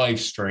 2 live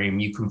stream,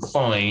 you can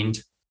find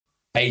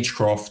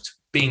Agecroft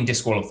being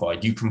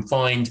disqualified. You can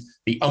find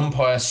the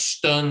umpire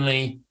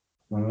sternly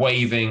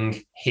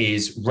waving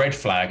his red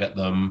flag at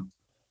them,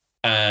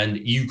 and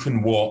you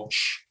can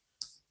watch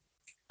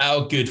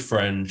our good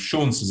friend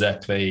Sean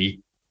Sezekli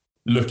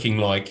looking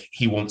like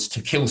he wants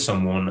to kill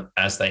someone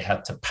as they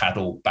had to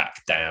paddle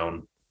back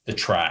down the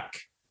track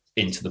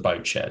into the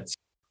boat sheds.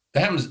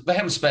 They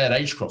haven't spared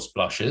Agecroft's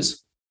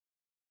blushes,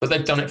 but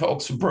they've done it for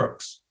Oxford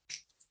Brookes.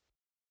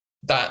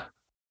 That's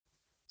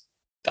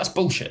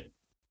bullshit.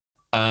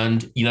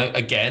 And,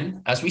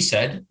 again, as we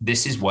said,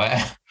 this is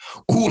where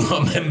all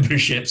our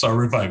memberships are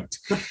revoked.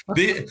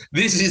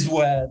 This is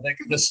where they're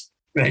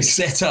going to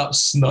set up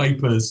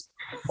snipers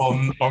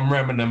on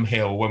Remenham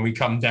Hill when we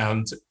come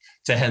down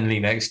to Henley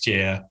next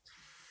year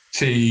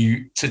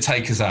to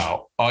take us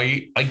out.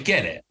 I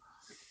get it.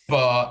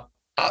 But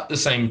at the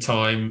same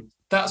time,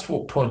 that's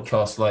what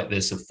podcasts like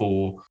this are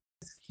for.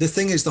 The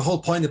thing is, the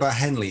whole point about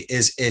Henley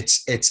is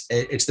it's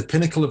the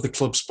pinnacle of the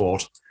club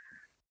sport.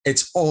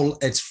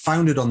 It's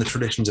founded on the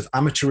traditions of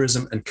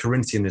amateurism and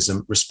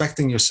Corinthianism,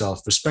 respecting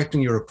yourself,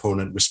 respecting your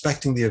opponent,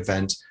 respecting the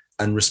event,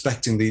 and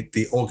respecting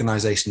the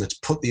organization that's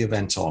put the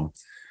event on.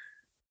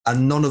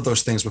 And none of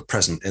those things were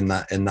present in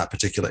that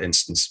particular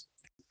instance.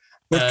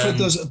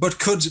 But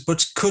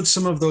could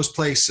some of those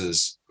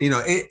places, in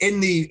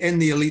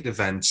the elite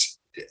events,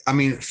 I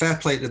mean, fair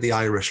play to the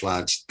Irish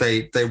lads.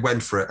 They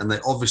went for it and they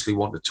obviously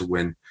wanted to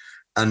win.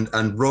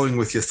 And rowing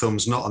with your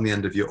thumbs not on the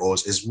end of your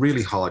oars is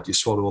really hard. You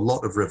swallow a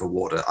lot of river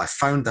water. I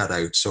found that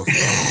out. So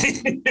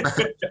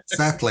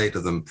fair play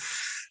to them.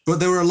 But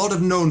there were a lot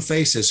of known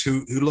faces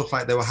who looked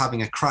like they were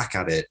having a crack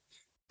at it.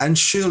 And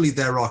surely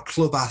there are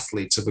club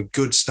athletes of a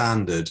good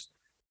standard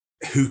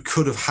who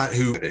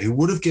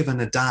would have given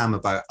a damn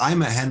about,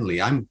 I'm at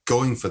Henley, I'm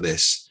going for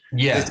this.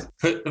 Yeah,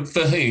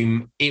 for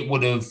whom it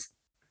would have,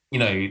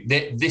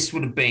 this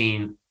would have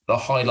been the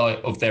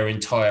highlight of their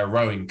entire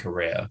rowing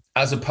career,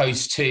 as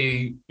opposed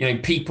to,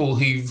 people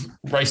who've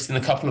raced in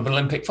a couple of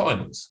Olympic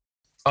finals.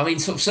 I mean,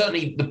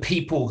 certainly the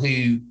people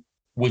who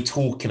we're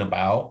talking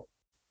about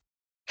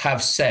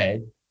have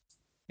said,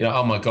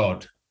 oh my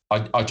God,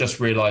 I just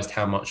realized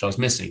how much I was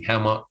missing,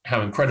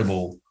 how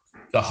incredible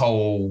the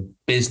whole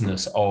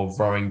business of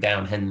rowing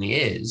down Henley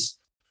is,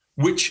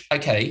 which,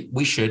 okay,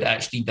 we should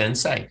actually then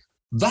say,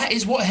 that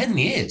is what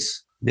Henley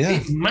is. Yeah.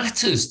 It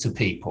matters to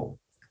people.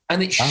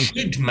 And it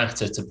should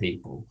matter to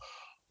people.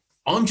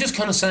 I'm just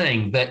kind of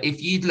saying that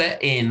if you'd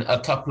let in a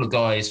couple of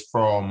guys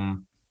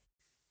from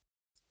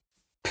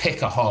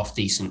pick a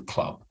half-decent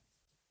club,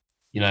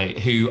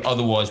 who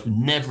otherwise would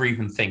never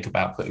even think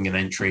about putting an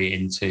entry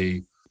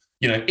into,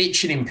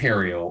 Itchen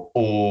Imperial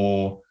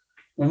or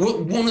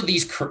one of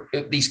these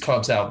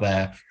clubs out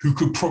there who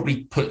could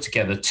probably put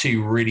together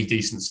two really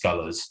decent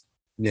scullers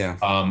at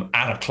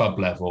a club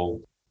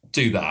level,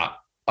 do that.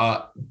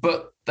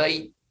 But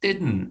they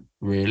didn't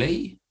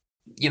really.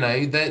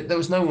 There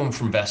was no one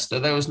from Vesta,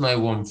 there was no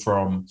one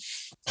from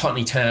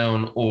Putney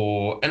Town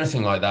or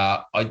anything like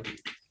that.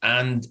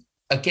 And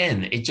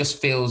again, it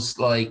just feels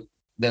like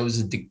there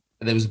was a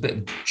bit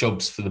of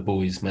jobs for the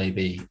boys,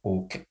 maybe,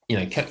 or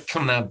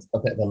coming out a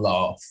bit of a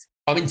laugh.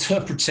 I'm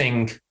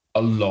interpreting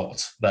a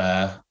lot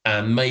there,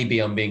 and maybe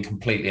I'm being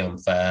completely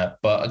unfair,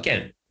 but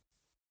again,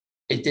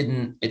 it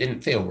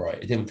didn't feel right.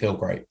 It didn't feel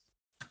great.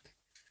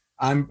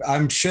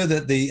 I'm sure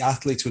that the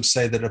athletes would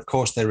say that, of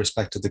course, they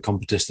respected the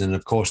competition and,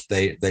 of course,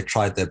 they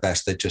tried their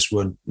best. They just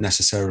weren't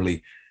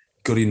necessarily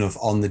good enough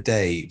on the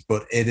day.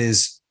 But it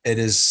is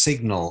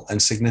signal and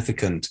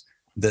significant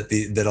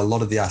that a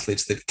lot of the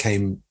athletes that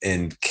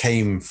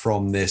came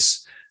from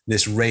this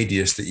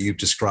radius that you've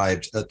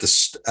described at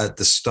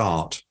the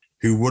start,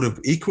 who would have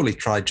equally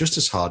tried just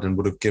as hard and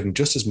would have given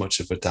just as much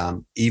of a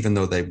damn, even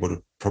though they would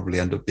have probably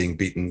ended up being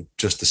beaten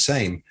just the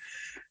same.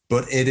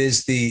 But it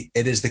is the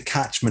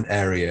catchment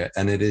area,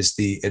 and it is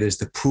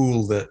the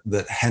pool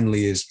that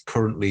Henley is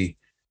currently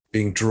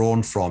being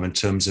drawn from in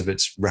terms of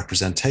its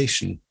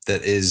representation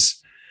that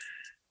is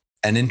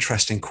an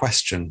interesting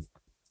question.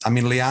 I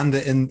mean, Leander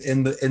in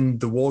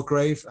the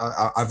Wargrave,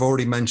 I've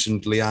already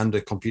mentioned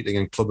Leander competing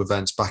in club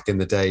events back in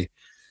the day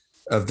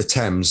of the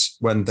Thames,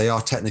 when they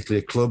are technically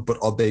a club, but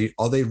are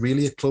they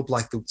really a club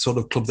like the sort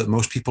of club that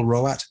most people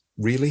row at?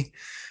 Really?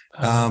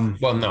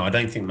 Well, no, I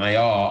don't think they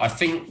are. I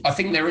think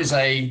there is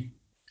a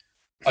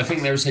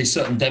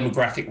certain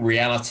demographic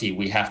reality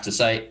we have to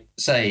say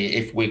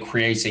if we're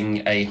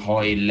creating a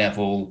high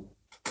level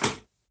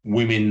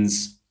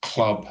women's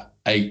Club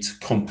 8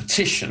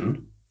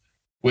 competition,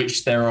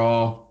 which there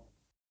are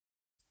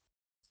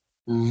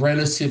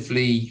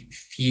relatively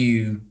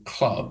few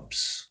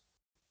clubs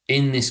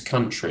in this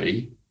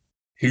country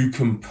who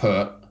can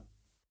put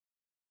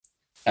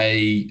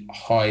a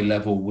high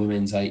level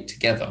women's 8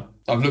 together.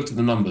 I've looked at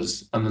the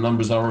numbers, and the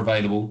numbers are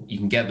available. You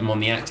can get them on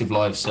the Active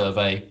Live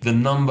survey. The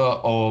number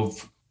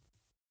of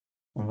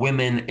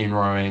women in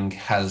rowing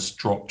has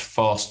dropped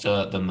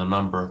faster than the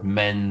number of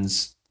men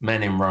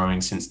in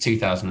rowing since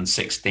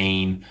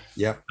 2016.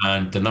 Yep.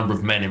 And the number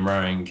of men in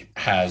rowing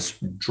has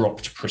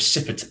dropped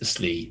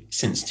precipitously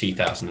since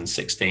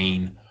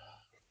 2016.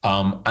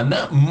 And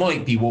that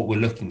might be what we're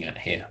looking at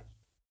here.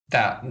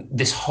 That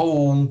this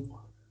whole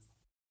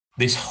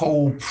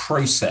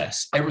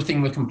process,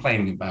 everything we're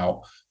complaining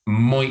about,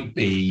 might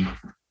be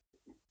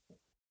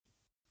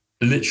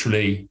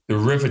literally the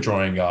river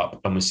drying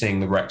up and we're seeing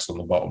the wrecks on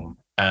the bottom.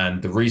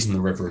 And the reason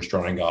the river is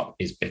drying up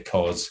is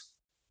because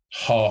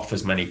half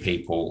as many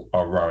people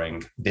are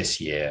rowing this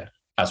year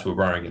as were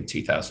rowing in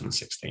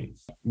 2016.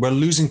 We're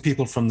losing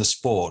people from the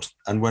sport,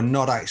 and we're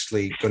not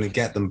actually going to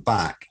get them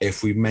back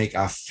if we make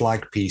our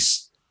flag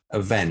piece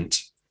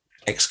event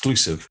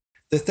exclusive.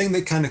 The thing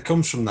that kind of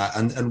comes from that,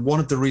 and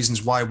one of the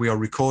reasons why we are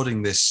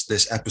recording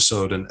this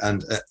episode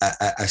and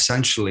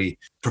essentially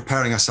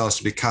preparing ourselves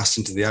to be cast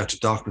into the outer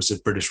darkness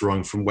of British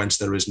rowing from whence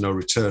there is no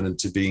return, and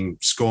to being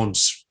scorned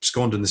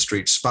in the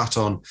street, spat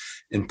on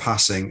in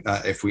passing,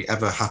 if we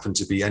ever happen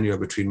to be anywhere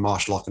between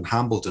Marshlock and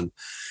Hambledon,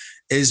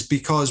 is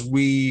because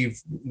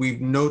we've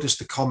noticed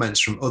the comments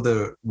from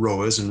other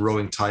rowers and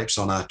rowing types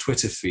on our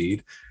Twitter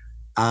feed,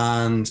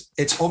 and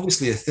it's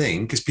obviously a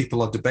thing because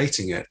people are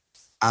debating it.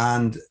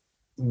 And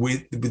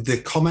with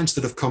the comments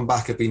that have come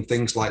back have been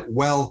things like,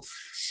 well,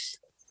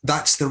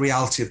 that's the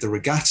reality of the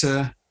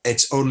regatta.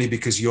 It's only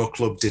because your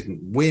club didn't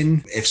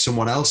win. If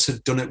someone else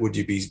had done it, would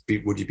you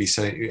be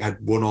saying, had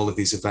won all of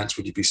these events,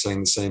 would you be saying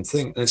the same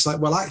thing? And it's like,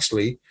 well,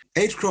 actually,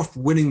 Agecroft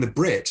winning the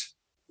Brit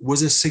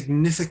was a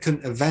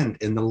significant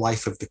event in the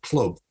life of the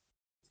club.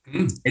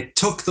 It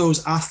took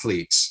those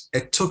athletes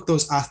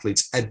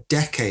a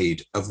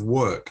decade of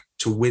work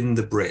to win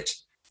the Brit.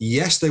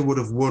 Yes, they would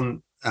have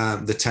won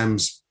the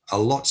Thames a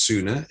lot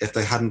sooner if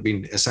they hadn't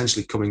been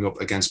essentially coming up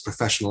against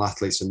professional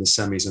athletes in the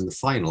semis and the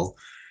final,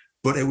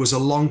 but it was a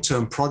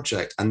long-term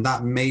project, and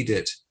that made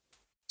it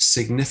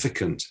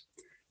significant.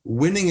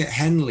 Winning at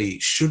Henley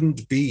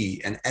shouldn't be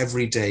an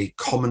everyday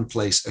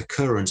commonplace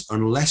occurrence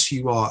unless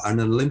you are an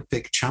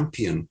Olympic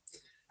champion,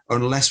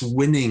 unless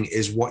winning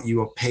is what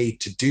you are paid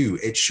to do.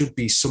 It should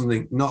be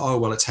something, not, oh,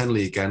 well, it's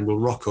Henley again, we'll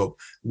rock up,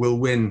 we'll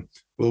win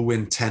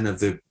 10 of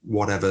the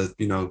whatever,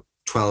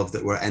 12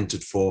 that were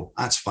entered for.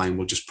 That's fine,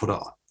 we'll just put it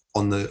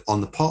on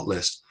the pot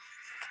list.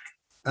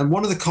 And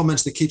one of the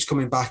comments that keeps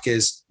coming back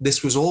is,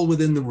 this was all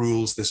within the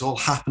rules, this all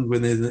happened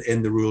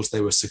within the rules,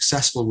 they were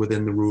successful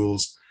within the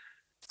rules.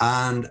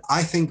 And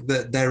I think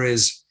that there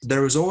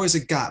is always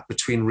a gap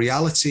between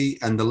reality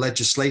and the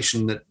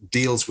legislation that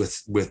deals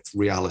with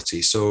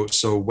reality.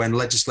 So when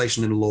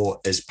legislation and law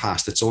is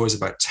passed, it's always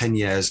about 10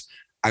 years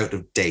out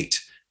of date,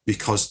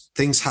 because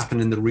things happen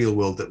in the real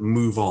world that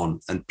move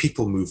on, and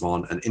people move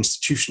on, and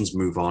institutions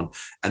move on,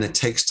 and it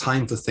takes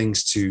time for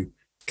things to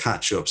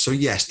catch up. So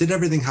yes, did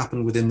everything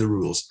happen within the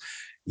rules?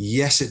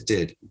 Yes, it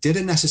did. Did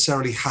it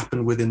necessarily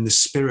happen within the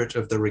spirit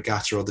of the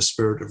regatta or the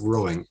spirit of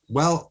rowing?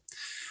 Well,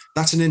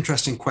 that's an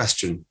interesting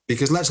question,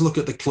 because let's look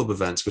at the club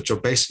events, which are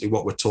basically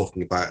what we're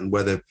talking about, and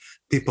whether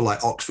people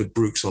like Oxford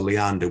Brookes or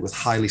Leander with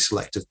highly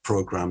selective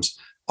programs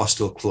are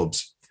still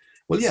clubs.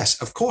 Well, yes,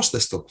 of course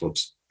they're still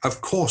clubs. Of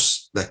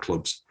course they're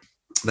clubs.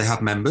 They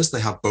have members,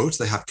 they have boats,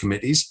 they have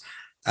committees,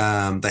 they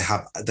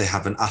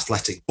have an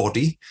athletic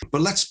body.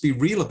 But let's be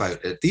real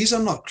about it. These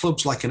are not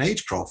clubs like an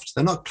Agecroft.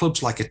 They're not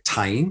clubs like a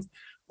Tyne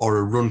or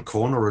a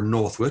Runcorn or a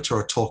Northwich or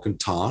a Tork and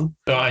Tarn.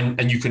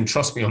 And you can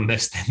trust me on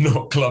this, they're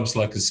not clubs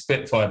like a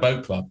Spitfire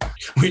Boat Club,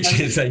 which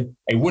is a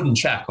wooden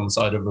shack on the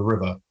side of a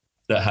river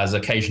that has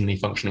occasionally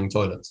functioning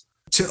toilets.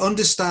 To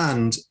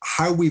understand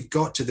how we've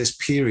got to this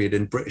period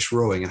in British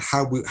rowing and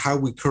how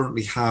we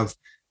currently have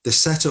the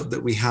setup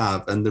that we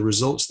have and the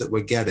results that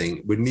we're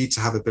getting, we need to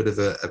have a bit of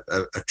a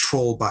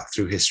trawl back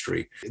through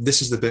history.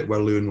 This is the bit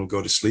where Lewin will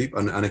go to sleep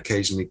and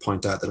occasionally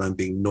point out that I'm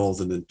being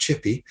northern and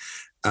chippy,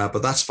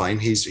 but that's fine.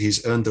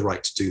 He's earned the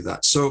right to do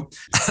that. So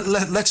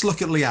let's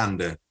look at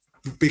Leander,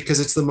 because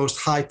it's the most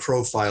high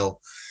profile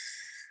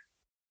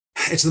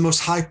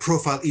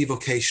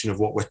evocation of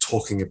what we're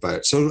talking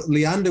about. So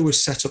Leander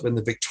was set up in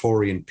the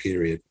Victorian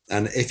period.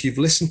 And if you've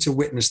listened to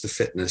Witness the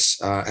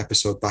Fitness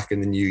episode back in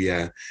the new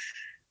year,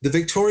 the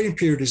Victorian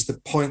period is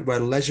the point where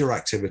leisure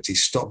activity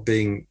stopped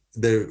being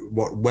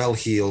what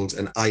well-heeled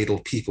and idle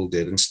people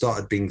did and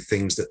started being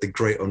things that the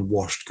great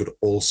unwashed could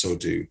also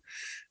do.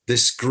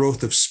 This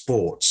growth of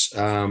sports,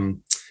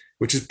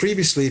 which is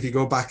previously, if you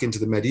go back into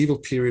the medieval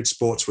period,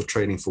 sports were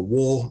training for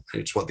war.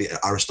 It's what the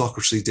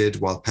aristocracy did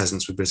while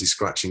peasants were busy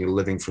scratching a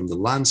living from the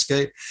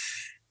landscape.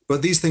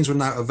 But these things were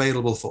now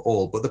available for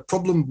all. But the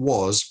problem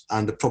was,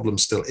 and the problem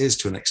still is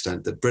to an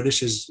extent, that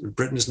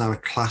Britain is now a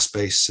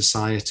class-based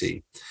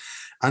society.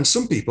 And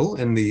some people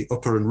in the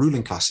upper and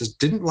ruling classes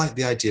didn't like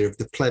the idea of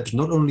the plebs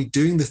not only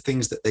doing the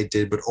things that they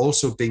did, but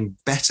also being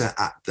better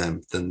at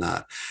them than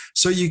that.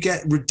 So you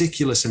get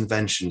ridiculous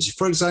inventions.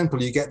 For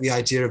example, you get the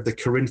idea of the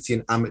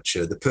Corinthian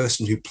amateur, the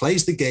person who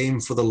plays the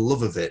game for the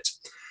love of it.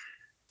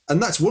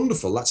 And that's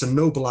wonderful. That's a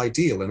noble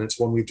ideal, and it's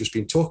one we've just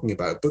been talking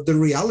about. But the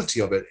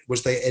reality of it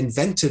was they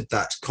invented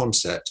that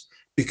concept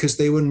because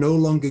they were no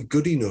longer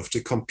good enough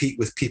to compete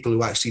with people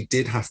who actually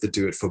did have to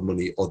do it for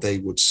money, or they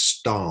would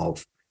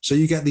starve. So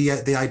you get the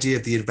idea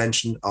of the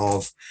invention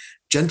of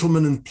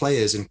gentlemen and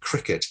players in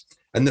cricket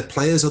And the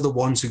players are the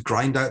ones who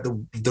grind out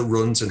the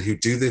runs and who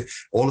do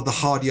all of the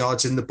hard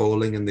yards in the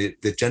bowling. And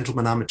the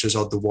gentlemen amateurs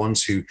are the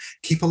ones who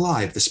keep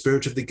alive the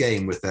spirit of the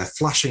game with their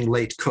flashing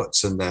late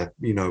cuts and their,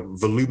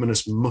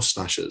 voluminous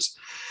mustaches.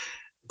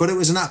 But it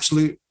was an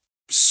absolute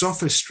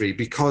sophistry,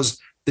 because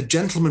the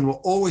gentlemen were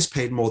always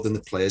paid more than the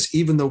players,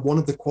 even though one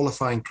of the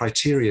qualifying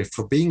criteria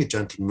for being a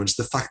gentleman was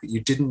the fact that you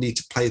didn't need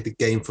to play the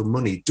game for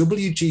money.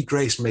 W.G.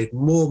 Grace made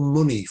more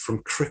money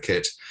from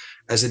cricket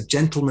as a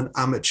gentleman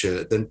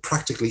amateur than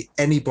practically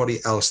anybody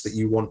else that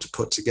you want to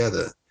put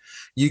together.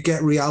 You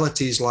get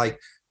realities like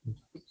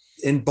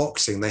in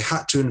boxing, they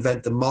had to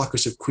invent the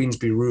Marquis of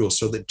Queensberry rule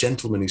so that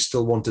gentlemen who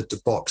still wanted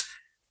to box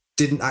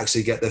didn't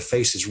actually get their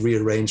faces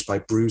rearranged by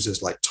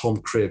bruisers like Tom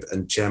Cribb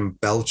and Jem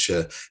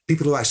Belcher,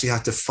 people who actually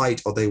had to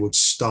fight or they would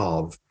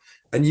starve.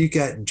 And you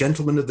get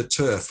gentlemen of the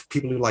turf,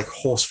 people who like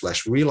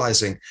horseflesh,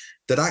 realizing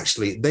that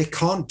actually they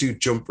can't do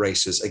jump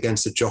races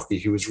against a jockey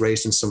who was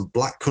raised in some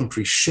black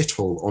country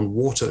shithole on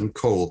water and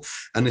coal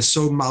and is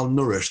so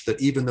malnourished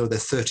that even though they're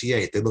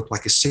 38, they look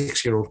like a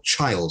 6-year-old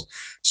child.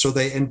 So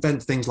they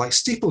invent things like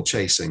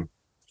steeplechasing.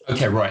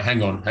 Okay, right.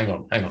 Hang on.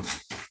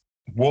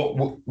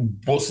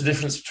 What's the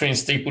difference between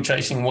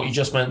steeplechasing and what you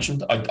just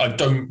mentioned? I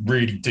don't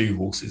really do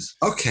horses.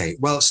 Okay,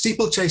 well,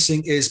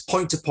 steeplechasing is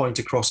point to point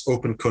across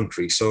open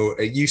country. So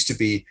it used to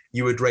be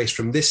you would race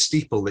from this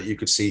steeple that you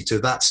could see to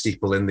that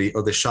steeple in the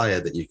other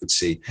shire that you could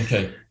see.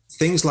 Okay.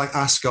 Things like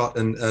Ascot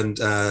and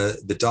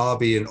the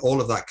Derby and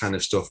all of that kind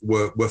of stuff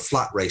were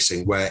flat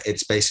racing, where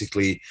it's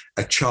basically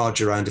a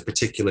charge around a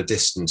particular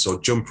distance,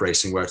 or jump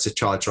racing, where it's a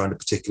charge around a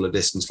particular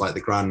distance, like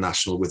the Grand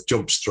National with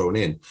jumps thrown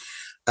in.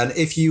 And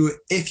if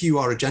you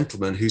are a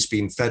gentleman who's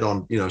been fed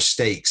on,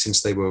 steak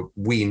since they were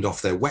weaned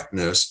off their wet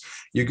nurse,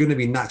 you're going to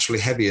be naturally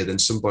heavier than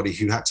somebody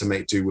who had to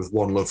make do with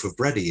one loaf of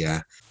bread a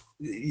year.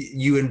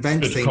 You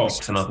invent things.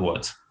 Cox, in other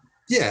words.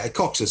 Yeah,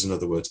 Cox is in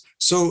other words.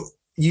 So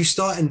you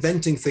start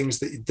inventing things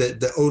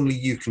that only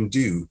you can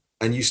do,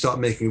 and you start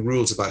making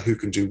rules about who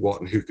can do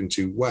what and who can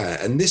do where.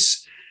 And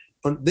this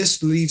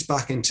leads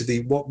back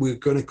into what we're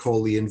going to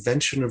call the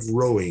invention of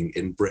rowing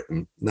in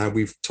Britain. Now,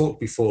 we've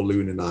talked before,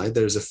 Loon and I,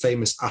 there's a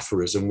famous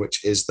aphorism,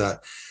 which is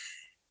that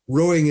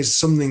rowing is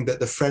something that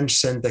the French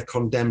send their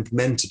condemned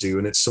men to do,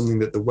 and it's something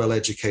that the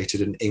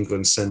well-educated in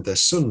England send their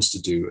sons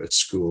to do at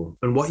school.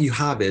 And what you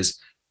have is,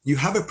 you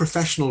have a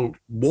professional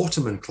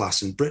waterman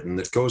class in Britain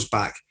that goes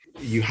back.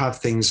 You have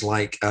things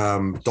like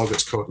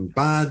Doggett's Coat and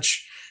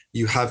Badge.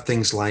 You have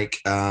things like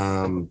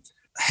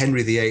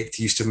Henry VIII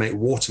used to make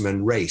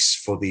watermen race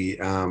for the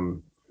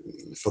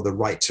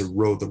right to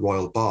row the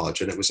royal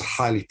barge, and it was a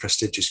highly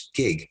prestigious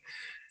gig.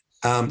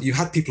 You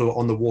had people who were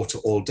on the water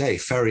all day,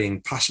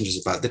 ferrying passengers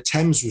about. The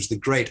Thames was the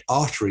great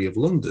artery of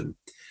London,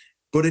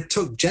 but it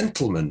took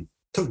gentlemen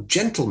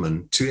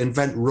to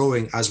invent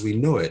rowing as we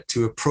know it,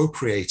 to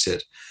appropriate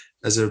it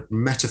as a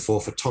metaphor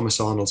for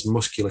Thomas Arnold's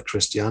muscular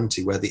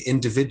Christianity, where the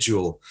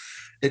individual,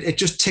 it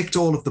just ticked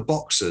all of the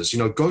boxes.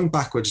 Going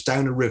backwards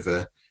down a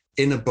river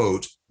in a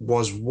boat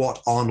was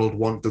what Arnold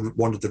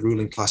wanted the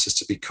ruling classes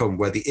to become,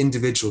 where the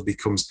individual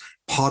becomes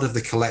part of the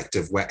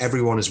collective, where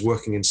everyone is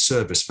working in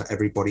service for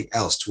everybody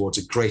else towards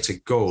a greater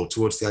goal,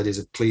 towards the ideas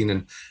of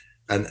clean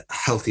and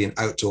healthy and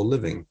outdoor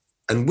living.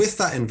 And with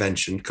that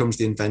invention comes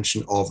the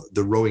invention of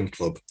the rowing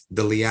club,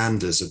 the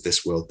Leanders of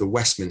this world, the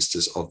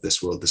Westminsters of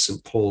this world, the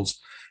St. Paul's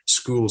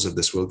schools of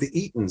this world, the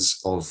Eatons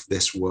of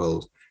this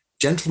world.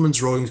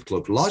 Gentlemen's Rowing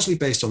Club, largely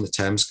based on the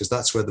Thames, because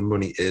that's where the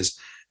money is.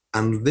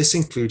 And this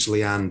includes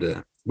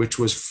Leander, which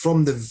was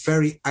from the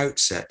very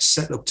outset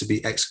set up to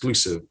be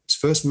exclusive. Its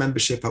first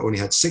membership only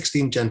had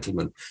 16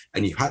 gentlemen,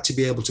 and you had to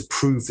be able to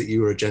prove that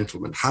you were a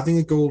gentleman. Having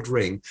a gold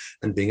ring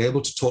and being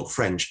able to talk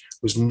French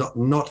was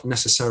not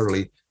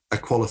necessarily a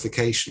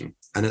qualification.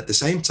 And at the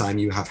same time,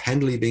 you have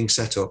Henley being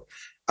set up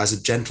as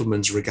a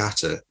gentleman's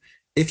regatta.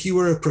 If you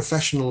were a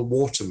professional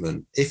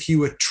waterman, if you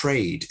were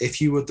trade, if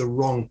you were the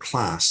wrong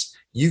class,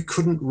 you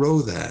couldn't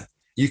row there.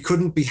 You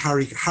couldn't be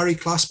Harry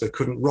Clasper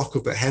couldn't rock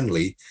up at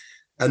Henley.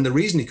 And the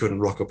reason he couldn't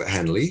rock up at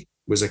Henley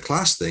was a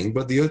class thing,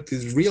 but the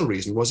real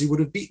reason was he would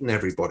have beaten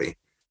everybody,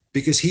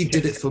 because he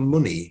did it for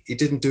money. He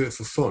didn't do it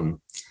for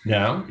fun.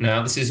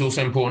 Now this is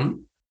also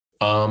important.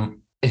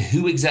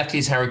 Who exactly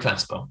is Harry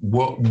Clasper?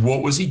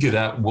 What was he good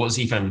at? What was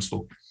he famous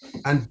for?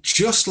 And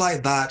just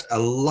like that, a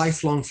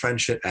lifelong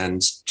friendship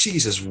ends.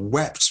 Jesus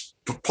wept,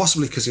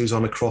 possibly because he was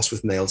on a cross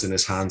with nails in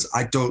his hands.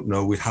 I don't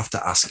know. We'd have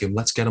to ask him.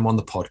 Let's get him on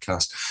the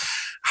podcast.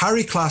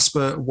 Harry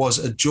Clasper was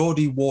a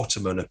Geordie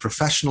waterman, a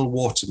professional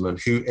waterman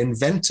who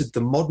invented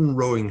the modern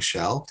rowing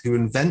shell, who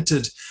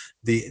invented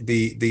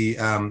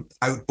the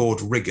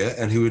outboard rigger,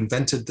 and who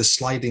invented the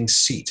sliding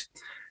seat.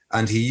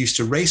 And he used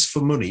to race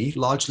for money,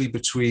 largely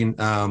between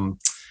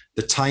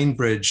the Tyne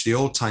Bridge, the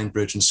old Tyne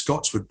Bridge, and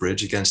Scotswood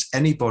Bridge, against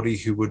anybody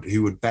who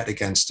would bet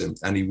against him.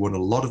 And he won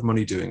a lot of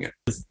money doing it.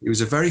 He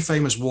was a very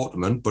famous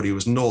waterman, but he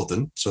was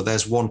northern, so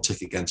there's one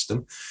tick against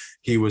him.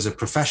 He was a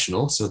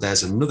professional, so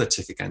there's another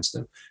tick against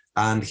him.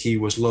 And he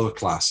was lower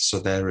class, so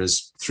there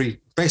is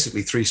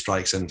basically three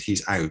strikes and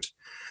he's out.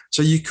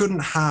 So you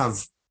couldn't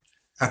have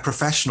a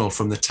professional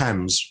from the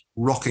Thames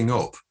rocking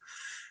up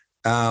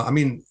I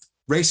mean,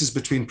 races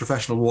between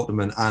professional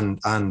watermen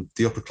and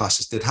the upper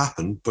classes did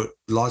happen, but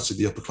largely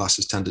the upper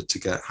classes tended to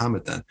get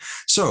hammered then.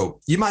 So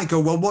you might go,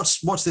 well,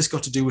 what's this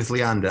got to do with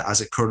Leander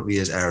as it currently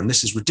is, Aaron?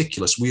 This is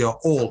ridiculous. We are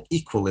all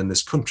equal in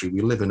this country. We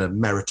live in a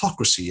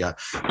meritocracy.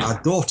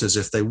 Our daughters,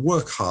 if they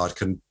work hard,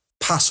 can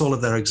pass all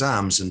of their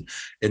exams, and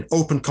in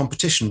open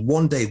competition,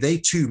 one day they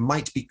too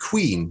might be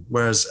queen,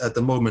 whereas at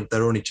the moment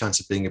their only chance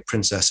of being a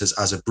princess is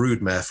as a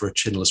broodmare for a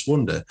chinless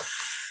wonder.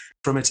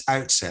 From its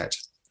outset,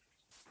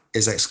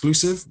 is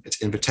exclusive, it's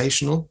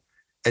invitational.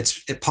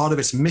 Part of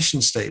its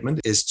mission statement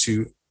is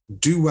to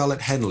do well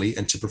at Henley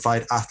and to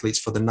provide athletes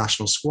for the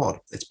national squad.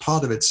 It's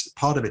part of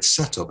its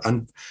setup.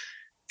 And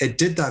it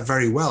did that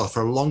very well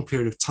for a long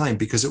period of time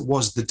because it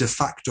was the de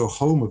facto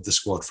home of the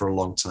squad for a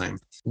long time.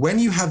 When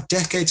you have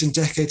decades and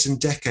decades and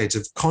decades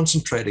of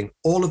concentrating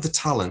all of the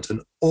talent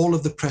and all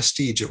of the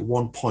prestige at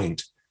one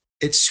point,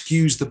 it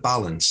skews the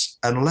balance.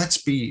 And let's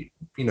be,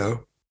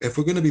 if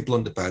we're going to be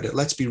blunt about it,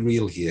 let's be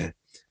real here.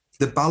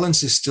 The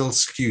balance is still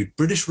skewed.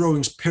 British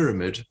rowing's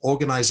pyramid,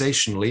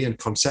 organisationally and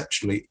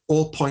conceptually,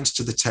 all points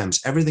to the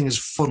Thames. Everything is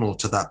funneled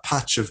to that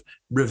patch of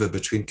river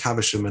between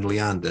Caversham and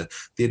Leander.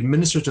 The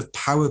administrative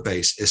power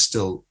base is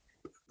still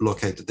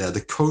located there.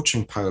 The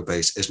coaching power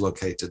base is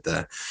located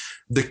there.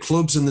 The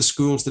clubs and the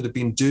schools that have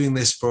been doing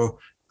this for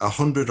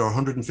 100 or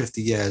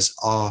 150 years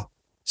are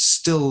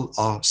still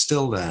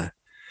there.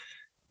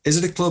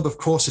 Is it a club? Of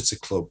course it's a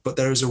club, but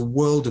there is a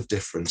world of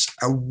difference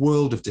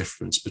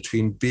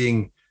between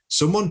being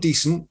someone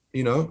decent,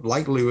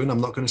 like Lewin. I'm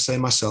not going to say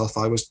myself,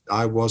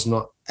 I was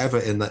not ever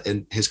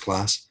in his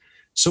class.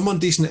 Someone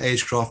decent at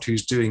Agecroft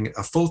who's doing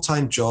a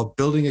full-time job,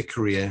 building a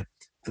career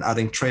and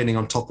adding training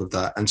on top of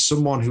that. And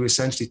someone who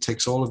essentially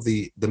ticks all of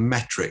the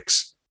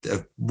metrics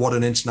of what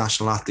an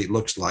international athlete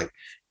looks like,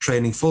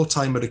 training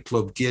full-time at a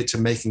club geared to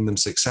making them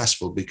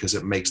successful because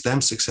it makes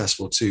them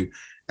successful too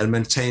and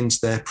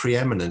maintains their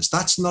preeminence.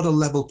 That's not a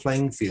level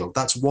playing field.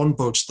 That's one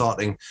boat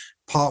starting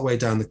partway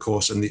down the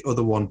course and the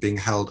other one being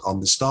held on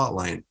the start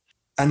line.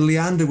 And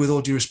Leander, with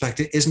all due respect,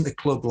 it isn't a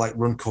club like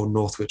Runcorn,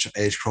 Northwich, or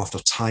Agecroft,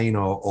 or Tyne,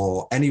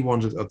 or any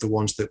one of the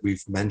ones that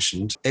we've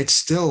mentioned. It's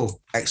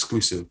still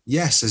exclusive.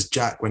 Yes, as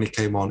Jack, when he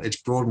came on,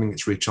 it's broadening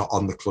its reach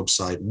on the club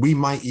side. We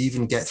might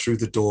even get through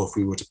the door if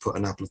we were to put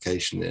an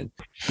application in.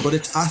 But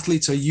its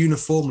athletes are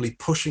uniformly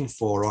pushing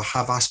for or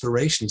have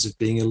aspirations of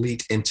being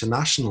elite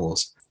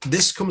internationals.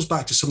 This comes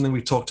back to something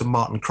we've talked to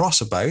Martin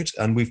Cross about,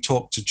 and we've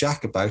talked to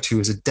Jack about, who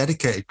is a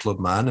dedicated club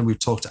man, and we've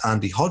talked to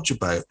Andy Hodge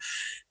about,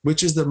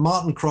 which is that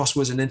Martin Cross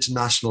was an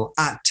international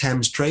at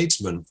Thames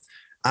tradesman.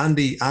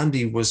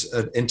 Andy was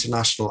an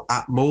international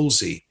at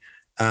Molesey.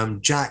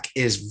 Jack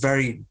is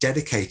very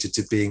dedicated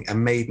to being a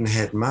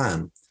Maidenhead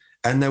man.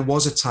 And there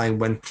was a time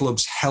when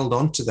clubs held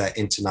on to their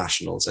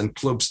internationals, and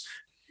clubs,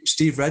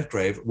 Steve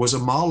Redgrave was a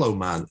Marlow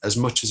man as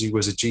much as he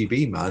was a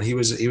GB man. He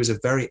was a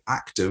very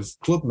active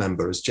club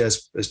member, as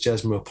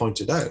Jez Moore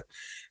pointed out.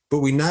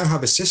 But we now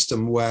have a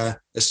system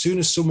where as soon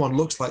as someone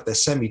looks like they're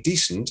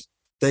semi-decent,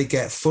 they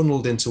get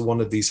funneled into one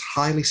of these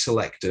highly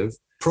selective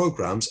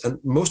programs, and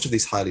most of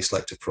these highly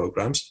selective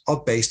programs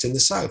are based in the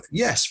south.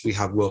 Yes, we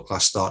have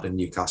world-class start in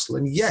Newcastle,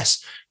 and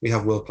yes, we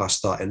have world-class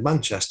start in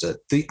Manchester,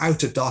 the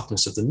outer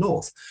darkness of the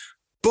north.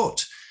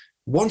 But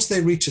once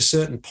they reach a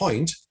certain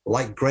point,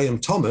 like Graham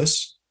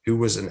Thomas, who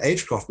was an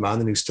Agecroft man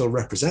and who still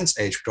represents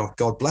Agecroft,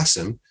 God bless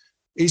him,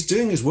 he's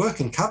doing his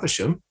work in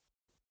Caversham.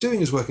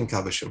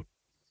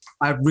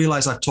 I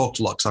realise I've talked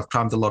a lot because I've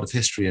crammed a lot of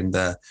history in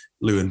there,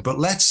 Lewin, but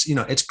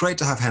it's great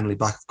to have Henley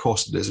back, of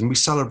course it is, and we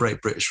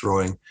celebrate British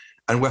rowing,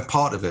 and we're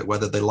part of it,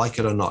 whether they like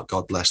it or not,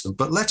 God bless them.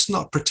 But let's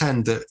not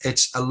pretend that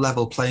it's a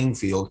level playing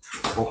field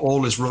or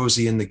all is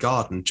rosy in the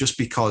garden just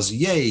because,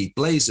 yay,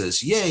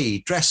 Blazers, yay,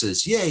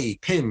 dresses, yay,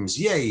 Pims,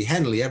 yay,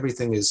 Henley,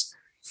 everything is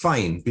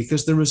fine,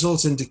 because the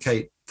results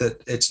indicate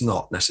that it's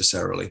not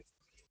necessarily.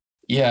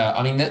 Yeah,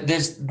 I mean,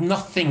 there's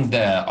nothing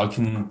there I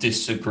can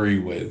disagree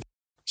with.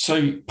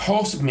 So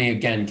part of me,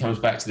 again, comes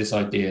back to this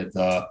idea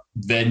that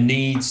there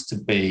needs to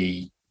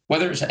be,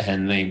 whether it's at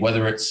Henley,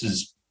 whether it's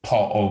as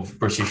part of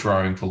British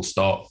rowing full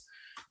stop,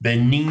 there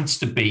needs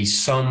to be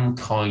some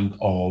kind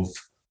of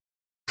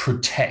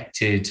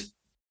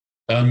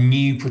a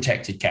new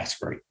protected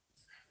category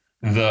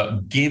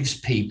that gives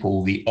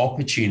people the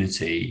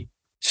opportunity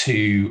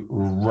to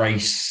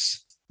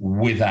race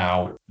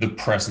without the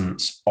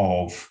presence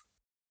of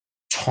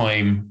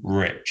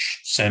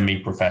time-rich,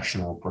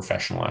 semi-professional,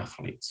 professional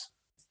athletes.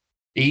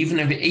 Even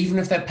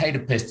if they're paid a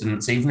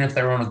pittance, even if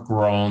they're on a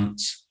grant,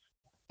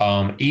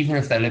 even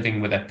if they're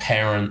living with their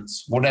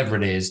parents, whatever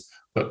it is,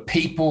 but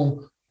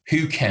people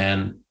who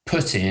can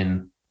put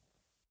in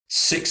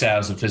 6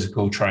 hours of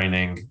physical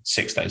training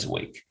 6 days a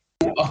week.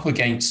 Up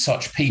against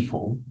such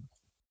people,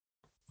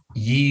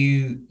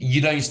 you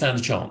don't stand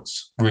a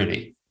chance,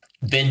 really.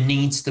 There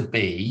needs to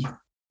be,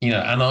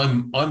 and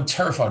I'm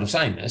terrified of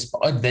saying this,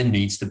 but there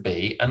needs to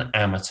be an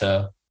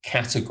amateur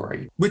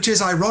category. Which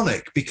is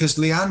ironic because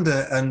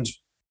Leander and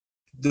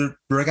the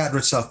regatta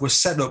itself was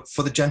set up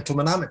for the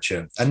gentleman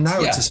amateur, and now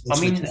it's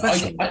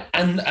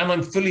and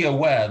I'm fully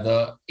aware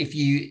that if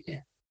you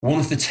one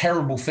of the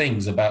terrible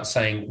things about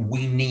saying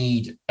we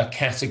need a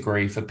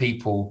category for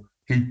people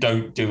who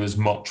don't do as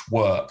much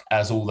work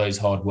as all those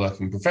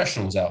hardworking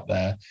professionals out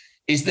there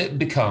is that it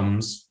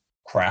becomes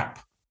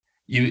crap.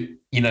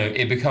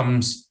 It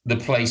becomes the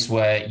place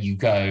where you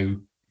go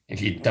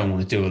if you don't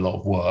want to do a lot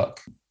of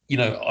work.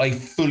 I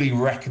fully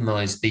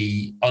recognize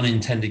the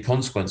unintended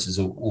consequences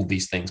of all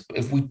these things. But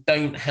if we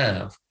don't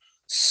have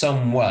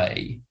some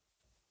way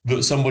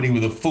that somebody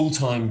with a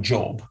full-time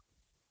job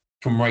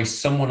can raise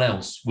someone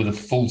else with a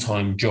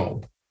full-time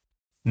job,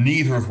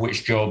 neither of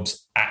which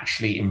jobs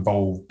actually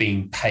involve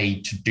being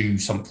paid to do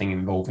something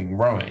involving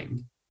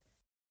rowing,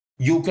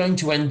 you're going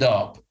to end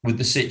up with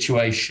the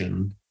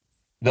situation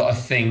that I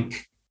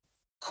think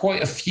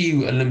quite a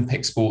few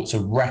Olympic sports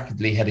are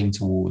rapidly heading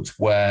towards,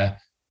 where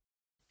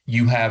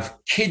you have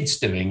kids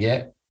doing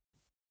it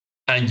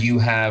and you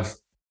have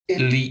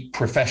elite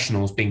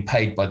professionals being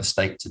paid by the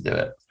state to do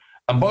it.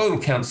 And by all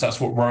accounts, that's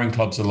what rowing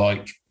clubs are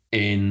like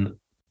in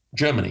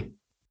Germany.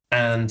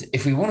 And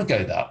if we want to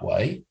go that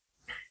way,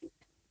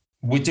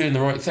 we're doing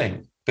the right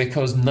thing,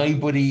 because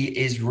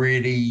nobody's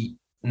going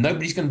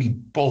to be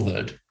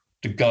bothered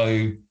to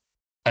go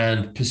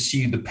and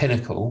pursue the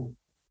pinnacle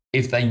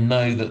if they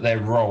know that their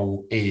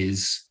role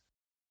is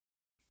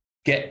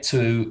get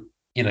to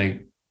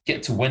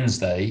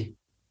Wednesday,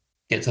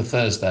 get to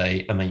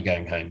Thursday, and then you're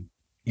going home.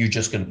 You're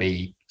just going to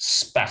be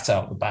spat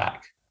out the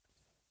back.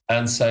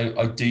 And so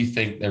I do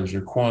think there is a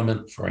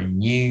requirement for a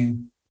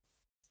new,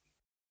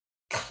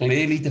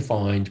 clearly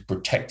defined,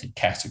 protected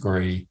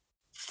category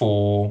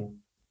for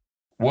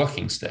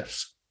working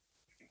stiffs.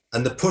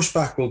 And the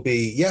pushback will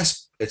be,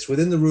 yes, it's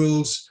within the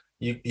rules.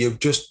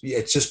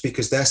 It's just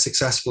because they're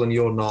successful and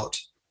you're not,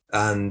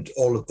 and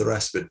all of the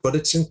rest of it. But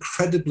it's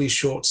incredibly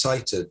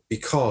short-sighted,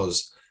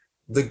 because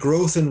the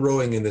growth in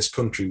rowing in this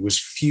country was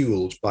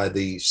fueled by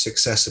the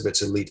success of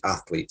its elite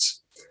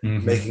athletes,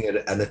 making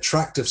it an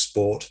attractive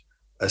sport,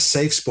 a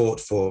safe sport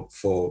for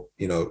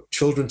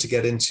children to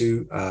get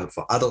into,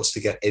 for adults to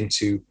get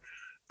into,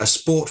 a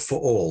sport for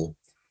all.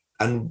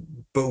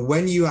 But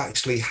when you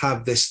actually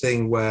have this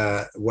thing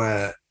where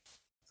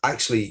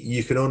actually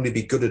you can only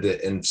be good at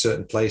it in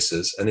certain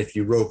places, and if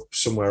you row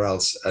somewhere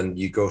else and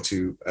you go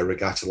to a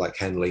regatta like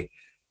Henley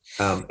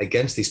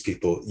against these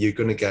people, you're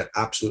going to get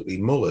absolutely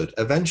mullered.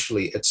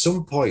 Eventually, at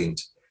some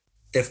point,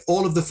 if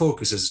all of the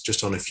focus is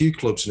just on a few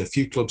clubs and a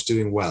few clubs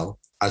doing well,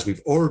 as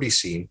we've already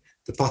seen,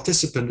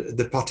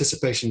 the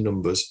participation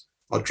numbers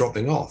are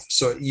dropping off.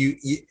 So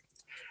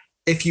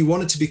if you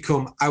want it to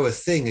become our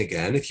thing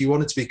again, if you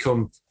want it to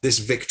become this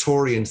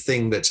Victorian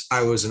thing that's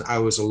ours and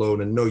ours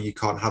alone, and no, you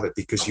can't have it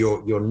because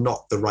you're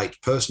not the right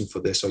person for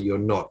this, or you're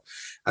not.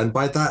 And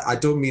by that, I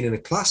don't mean in a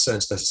class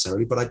sense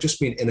necessarily, but I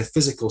just mean in a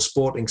physical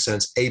sporting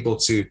sense, able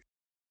to,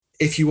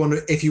 if you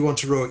want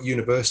to row at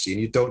university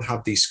and you don't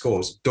have these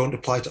scores, don't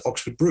apply to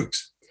Oxford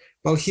Brookes.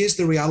 Well, here's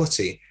the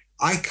reality.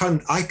 I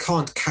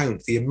can't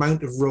count the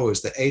amount of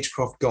rowers that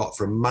Agecroft got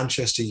from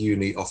Manchester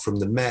Uni or from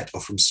the Met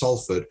or from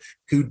Salford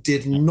who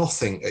did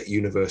nothing at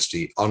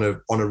university on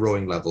a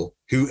rowing level,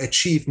 who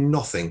achieved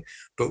nothing,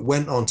 but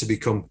went on to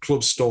become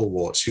club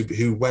stalwarts,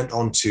 who went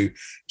on to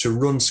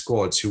run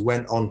squads, who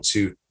went on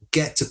to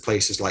get to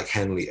places like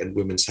Henley and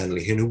Women's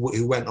Henley,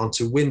 who went on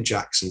to win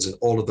Jacksons and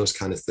all of those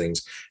kind of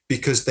things,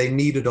 because they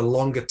needed a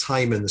longer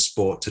time in the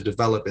sport to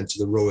develop into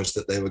the rowers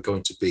that they were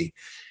going to be.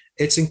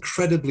 It's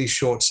incredibly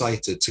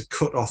short-sighted to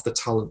cut off the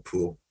talent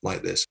pool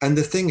like this. And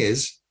the thing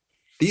is,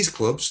 these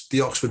clubs,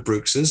 the Oxford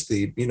Brookses,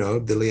 the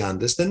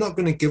Leanders, they're not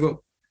going to give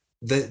up.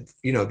 They're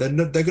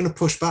going to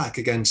push back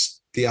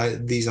against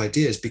these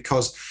ideas,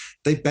 because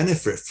they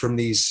benefit from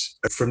these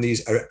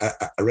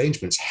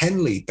arrangements.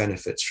 Henley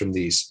benefits from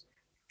these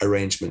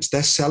arrangements.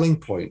 They're selling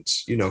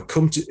points.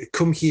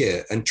 Come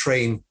here and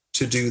train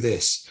to do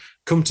this.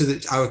 Come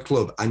to our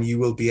club and you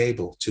will be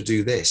able to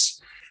do this.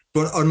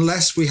 But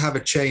unless we have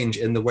a change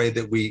in the way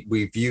that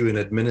we view and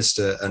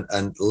administer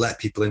and let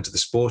people into the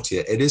sport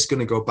here, it is going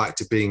to go back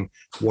to being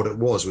what it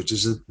was, which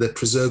is the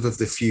preserve of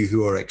the few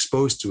who are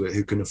exposed to it,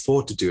 who can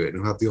afford to do it,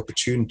 and who have the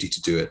opportunity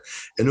to do it.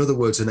 In other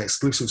words, an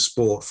exclusive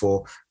sport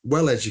for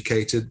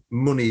well-educated,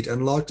 moneyed,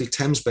 and largely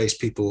Thames-based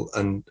people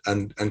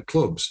and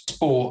clubs.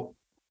 Sport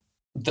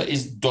that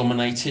is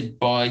dominated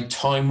by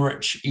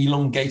time-rich,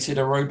 elongated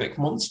aerobic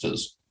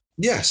monsters.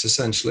 Yes,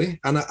 essentially.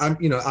 And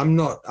I'm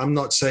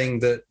not saying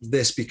that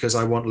this because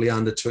I want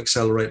Leander to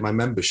accelerate my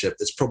membership.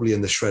 It's probably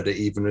in the shredder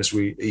even as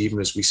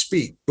we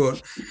speak.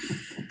 But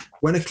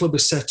when a club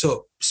is set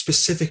up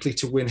specifically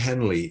to win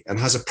Henley and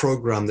has a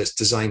program that's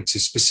designed to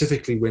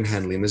specifically win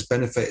Henley and has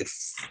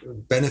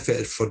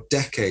benefited for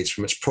decades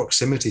from its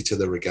proximity to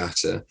the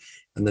regatta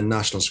and the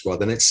national squad,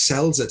 then it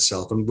sells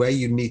itself and where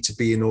you need to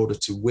be in order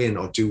to win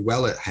or do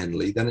well at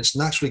Henley, then it's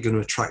naturally going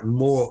to attract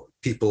more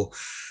people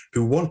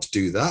who want to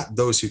do that,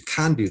 those who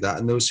can do that,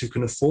 and those who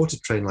can afford to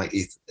train like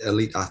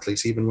elite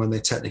athletes, even when they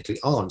technically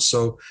aren't.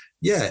 So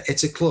yeah,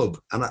 it's a club.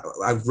 And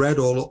I've read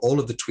all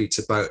of the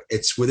tweets about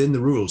it's within the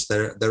rules.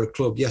 They're a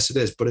club. Yes, it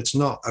is, but it's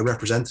not a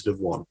representative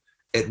one.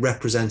 It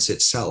represents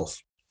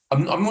itself.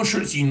 I'm not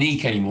sure it's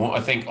unique anymore.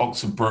 I think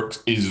Oxford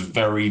Brookes is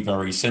very,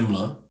 very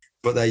similar.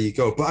 But there you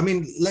go. But I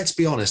mean, let's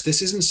be honest,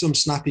 this isn't some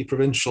snappy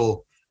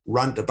provincial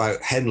rant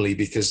about Henley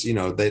because,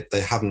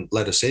 they haven't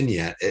let us in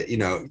yet.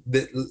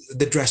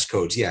 The dress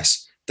codes,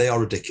 yes, they are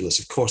ridiculous.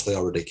 Of course they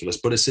are ridiculous,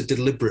 but it's a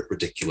deliberate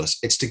ridiculous.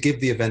 It's to give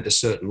the event a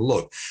certain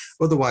look.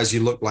 Otherwise,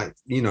 you look like,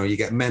 you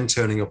get men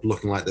turning up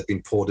looking like they've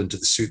been poured into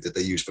the suit that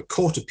they use for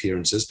court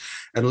appearances,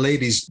 and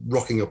ladies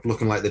rocking up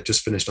looking like they've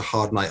just finished a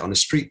hard night on a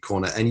street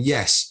corner. And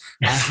yes,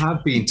 I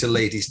have been to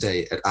Ladies'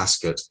 Day at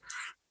Ascot.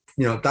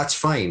 That's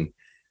fine.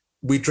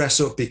 We dress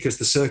up because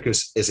the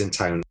circus is in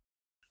town.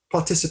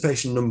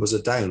 Participation numbers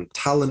are down.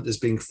 Talent is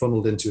being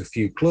funneled into a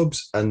few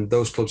clubs, and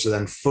those clubs are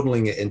then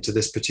funneling it into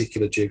this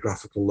particular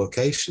geographical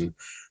location.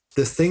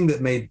 The thing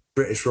that made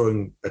British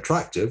rowing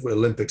attractive, with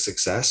Olympic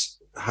success,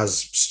 has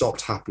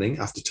stopped happening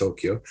after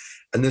Tokyo.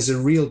 And there's a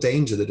real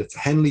danger that if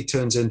Henley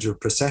turns into a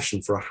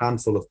procession for a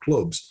handful of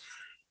clubs,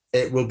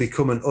 it will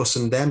become an us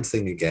and them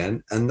thing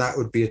again. And that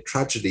would be a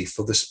tragedy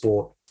for the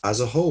sport as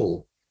a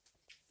whole.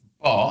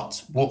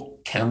 But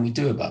what can we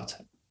do about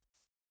it?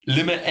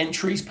 Limit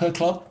entries per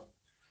club?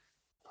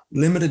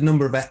 Limited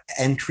number of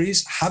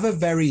entries, have a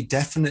very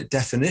definite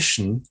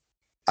definition.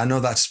 I know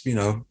that's,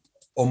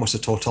 almost a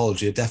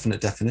tautology, a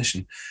definite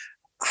definition.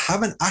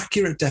 Have an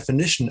accurate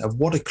definition of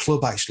what a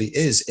club actually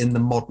is in the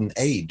modern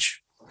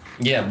age.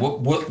 Yeah.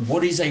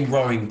 What is a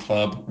rowing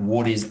club?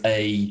 What is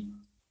a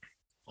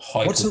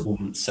high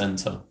performance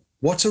centre?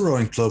 What's a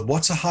rowing club?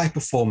 What's a high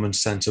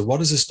performance centre? What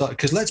is a start?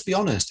 Because let's be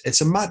honest,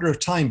 it's a matter of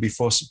time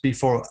before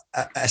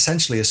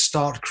essentially a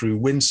start crew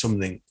wins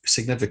something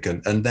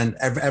significant. And then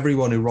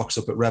everyone who rocks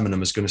up at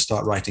Remenham is going to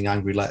start writing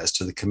angry letters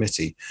to the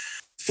committee.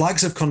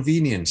 Flags of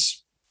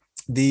convenience.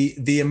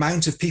 The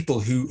amount of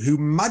people who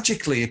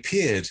magically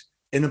appeared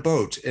in a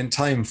boat in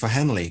time for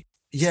Henley.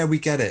 Yeah, we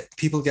get it.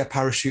 People get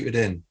parachuted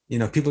in.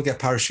 People get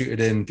parachuted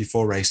in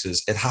before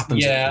races. It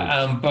happens.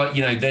 Yeah, but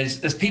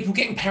there's people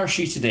getting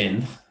parachuted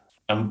in.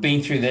 I've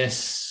been through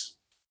this,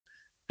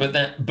 but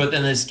then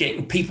there's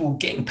people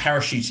getting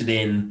parachuted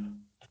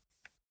in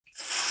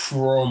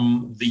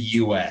from the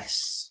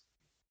US,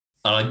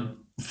 and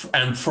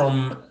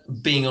from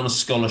being on a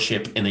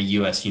scholarship in a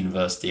US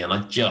university, and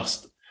I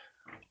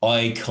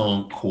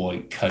can't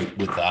quite cope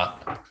with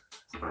that.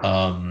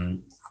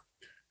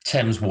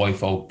 Thames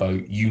wife, old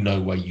boat. You know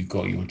where you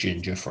got your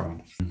ginger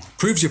from.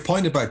 Proves your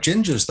point about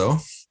gingers, though.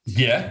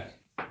 Yeah,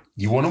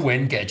 you want to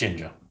win, get a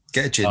ginger.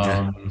 Get a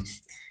ginger.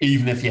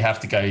 Even if you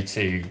have to go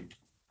to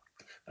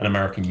an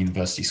American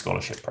university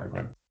scholarship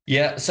program.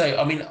 Yeah, so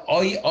I mean,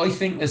 I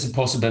think there's a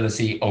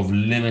possibility of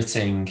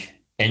limiting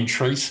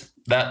entries.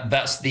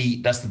 That's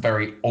the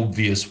very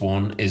obvious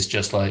one, is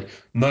just like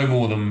no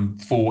more than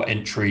 4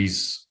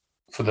 entries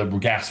for the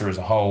regatta as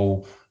a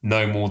whole,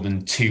 no more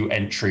than 2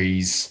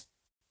 entries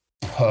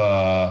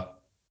per,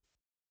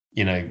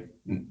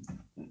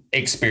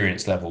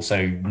 experience level.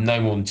 So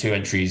no more than 2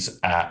 entries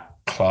at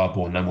club,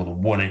 or no more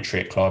than 1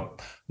 entry at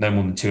club, no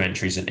more than 2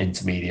 entries at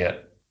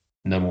intermediate,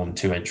 no more than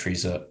 2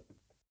 entries at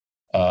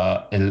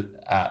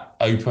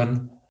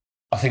open.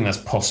 I think that's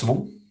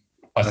possible.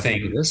 I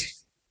think it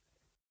is.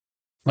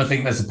 I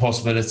think there's a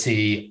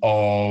possibility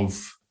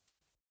of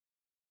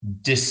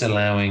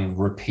disallowing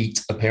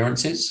repeat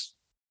appearances.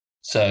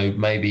 So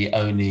maybe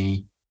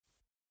only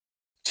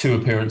 2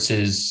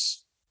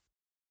 appearances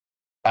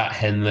at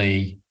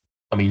Henley.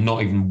 I mean,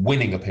 not even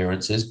winning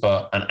appearances,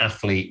 but an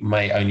athlete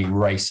may only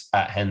race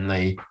at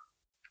Henley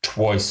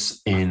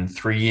twice in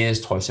 3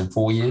 years, twice in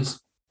 4 years.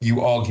 You've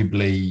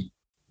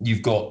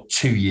got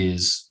 2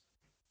 years,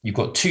 you've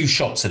got 2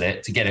 shots at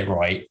it to get it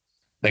right,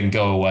 then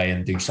go away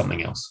and do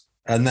something else.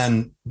 And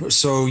then,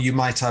 so you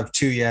might have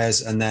 2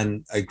 years and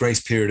then a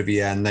grace period of a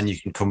year, and then you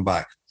can come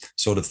back,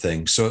 sort of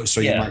thing. So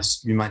yeah.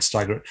 you might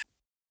stagger it.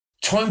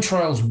 Time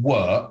trials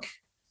work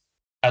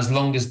as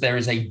long as there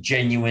is a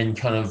genuine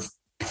kind of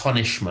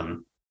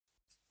punishment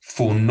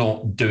for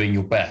not doing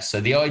your best. So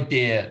the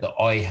idea that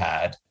I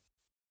had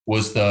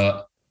was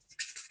that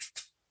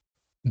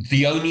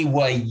the only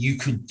way you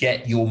could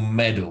get your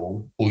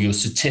medal or your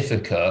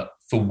certificate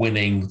for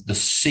winning the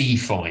C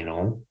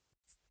final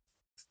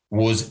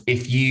was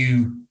if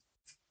you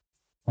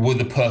were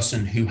the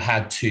person who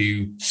had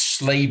to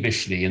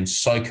slavishly and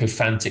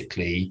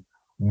sycophantically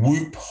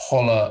whoop,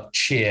 holler,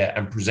 cheer,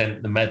 and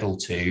present the medal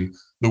to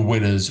the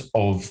winners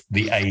of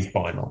the A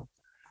final.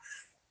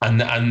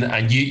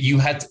 And you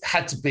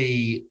had to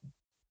be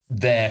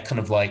their kind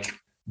of like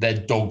their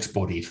dog's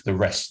body for the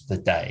rest of the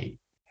day.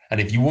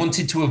 And if you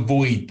wanted to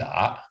avoid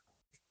that,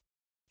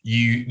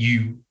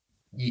 you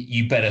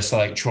better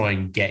like try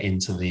and get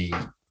into the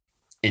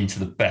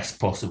best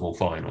possible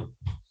final.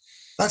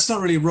 That's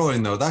not really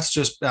rowing, though. That's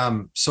just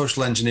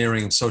social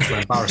engineering and social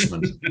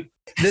embarrassment.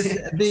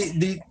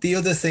 The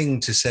other thing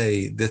to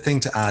say, the thing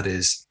to add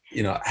is,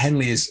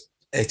 Henley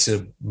it's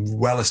a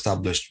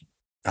well-established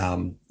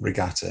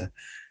regatta.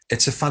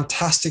 It's a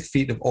fantastic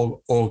feat of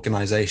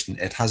organisation.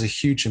 It has a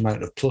huge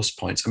amount of plus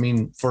points. I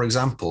mean, for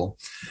example,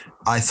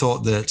 I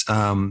thought that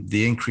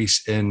the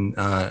increase in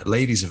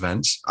ladies'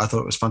 events, I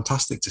thought it was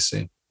fantastic to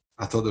see.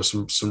 I thought there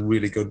was some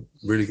really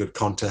good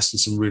contests and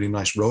some really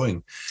nice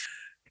rowing.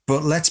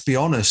 But let's be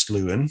honest,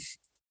 Lewin,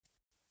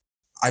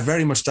 I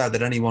very much doubt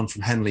that anyone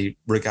from Henley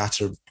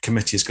Regatta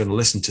Committee is going to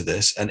listen to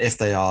this. And if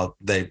they are,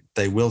 they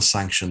will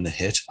sanction the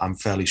hit, I'm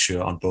fairly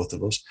sure, on both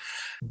of us.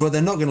 But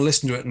they're not going to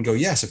listen to it and go,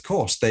 yes, of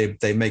course, they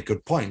make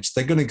good points.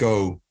 They're going to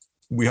go,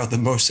 we are the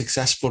most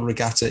successful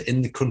regatta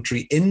in the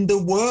country, in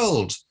the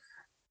world.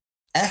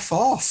 F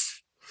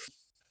off.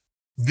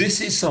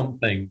 This is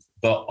something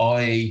that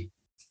I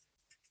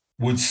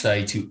would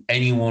say to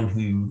anyone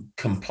who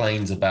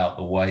complains about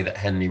the way that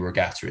Henley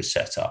Regatta is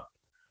set up.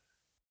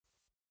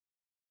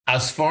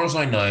 As far as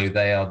I know,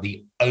 they are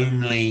the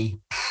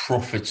only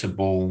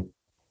profitable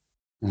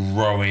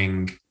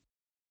rowing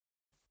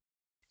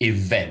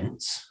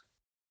event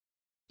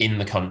in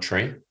the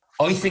country.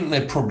 I think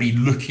they're probably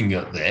looking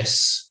at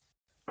this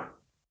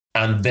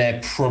and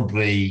they're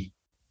probably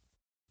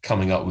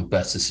coming up with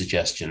better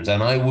suggestions.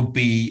 And I would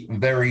be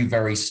very,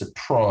 very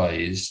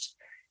surprised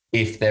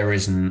if there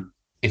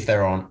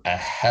aren't a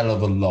hell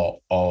of a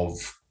lot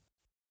of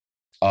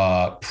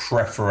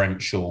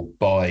preferential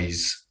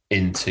buys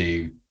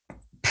into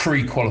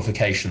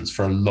pre-qualifications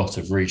for a lot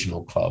of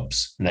regional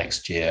clubs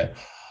next year.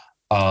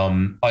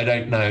 I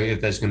don't know if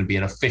there's going to be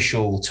an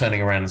official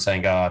turning around and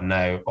saying,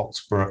 no,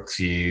 Oxbrookes,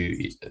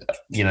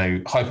 you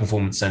know, high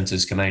performance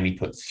centres can only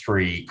put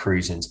 3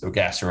 crews into the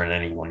regatta in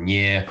any 1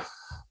 year.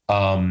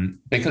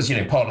 Because, you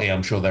know, partly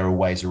I'm sure there are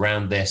ways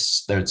around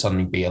this. There would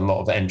suddenly be a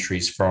lot of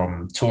entries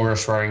from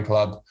Tourist Rowing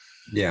Club.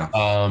 Yeah.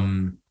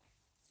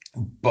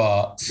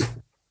 But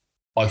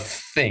I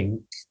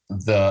think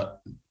that,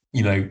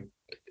 you know,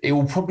 it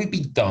will probably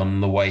be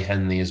done the way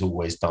Henley has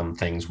always done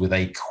things, with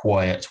a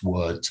quiet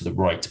word to the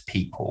right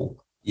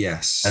people.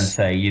 Yes. And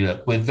say,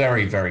 look, we're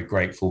very, very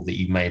grateful that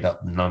you made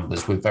up the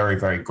numbers. We're very,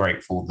 very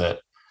grateful that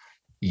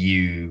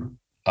you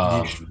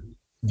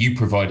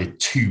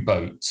provided 2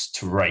 boats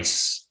to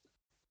race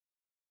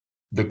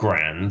the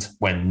Grand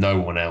when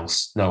no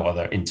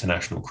other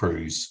international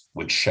crews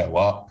would show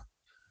up.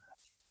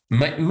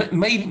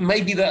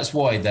 Maybe that's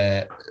why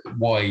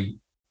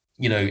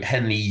you know,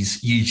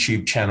 Henley's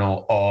YouTube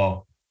channel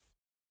are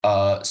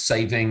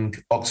saving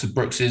Oxford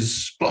Brookes'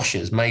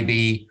 splashes.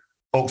 Maybe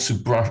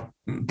Oxford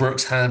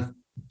Brookes have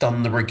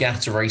done the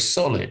regatta race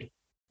solid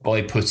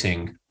by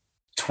putting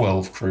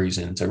 12 crews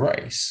into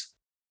race.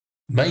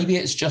 Maybe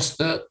it's just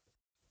that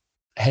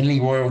Henley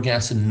Royal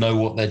Regatta know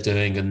what they're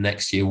doing, and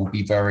next year will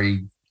be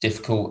very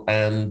difficult,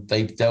 and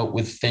they've dealt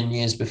with thin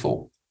years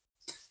before.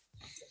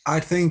 I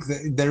think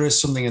that there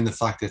is something in the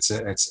fact it's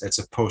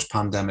a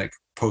post-pandemic,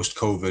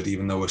 post-COVID,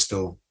 even though we're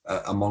still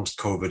amongst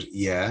COVID.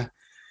 Yeah.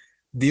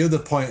 The other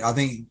point, I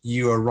think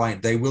you are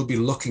right. They will be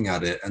looking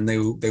at it, and they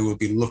will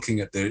be looking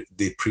at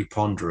the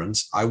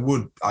preponderance. I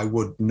would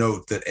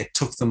note that it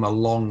took them a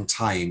long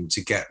time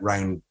to get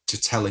round to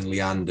telling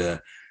Leander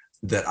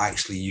that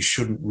actually you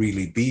shouldn't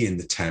really be in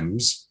the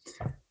Thames.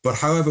 But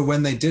however,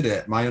 when they did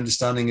it, my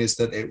understanding is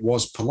that it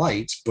was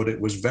polite, but it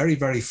was very,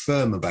 very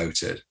firm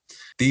about it.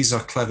 These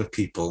are clever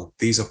people.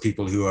 These are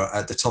people who are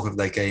at the top of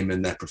their game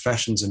in their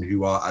professions, and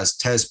who are, as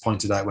Tez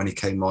pointed out when he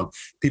came on,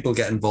 people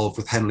get involved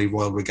with Henley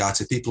Royal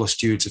Regatta. People are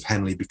stewards of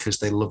Henley because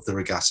they love the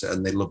regatta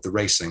and they love the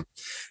racing.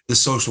 The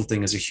social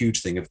thing is a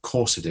huge thing. Of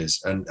course it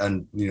is.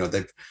 And you know,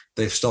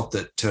 they've stopped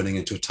it turning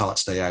into a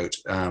tarts day out,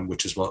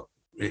 which is what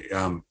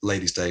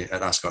Ladies' Day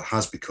at Ascot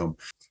has become.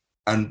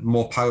 And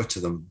more power to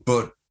them.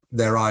 But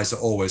their eyes are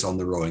always on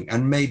the rowing.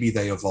 And maybe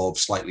they evolve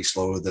slightly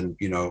slower than,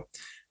 you know,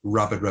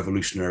 rabid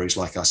revolutionaries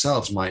like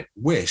ourselves might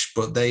wish,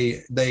 but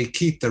they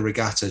keep the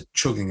regatta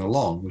chugging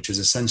along, which is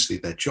essentially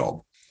their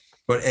job.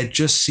 But it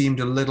just seemed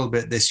a little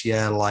bit this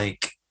year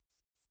like,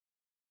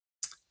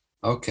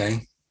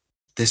 okay,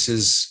 this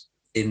is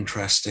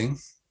interesting.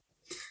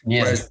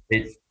 Yeah, whereas,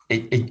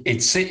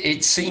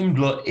 it seemed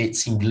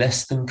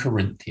less than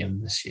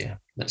Corinthian this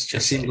year. Let's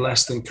just it seemed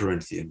less than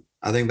Corinthian.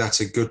 I think that's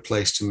a good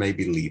place to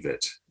maybe leave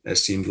it. It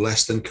seemed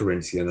less than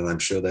Corinthian, and I'm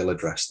sure they'll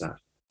address that.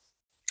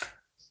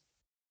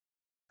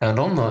 And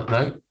on that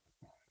note,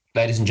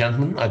 ladies and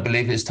gentlemen, I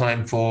believe it's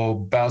time for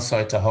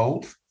Bowside to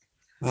hold.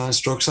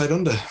 Stroke side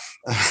under.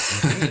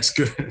 It's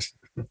good.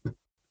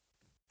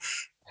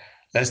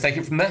 Let's take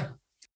it from there.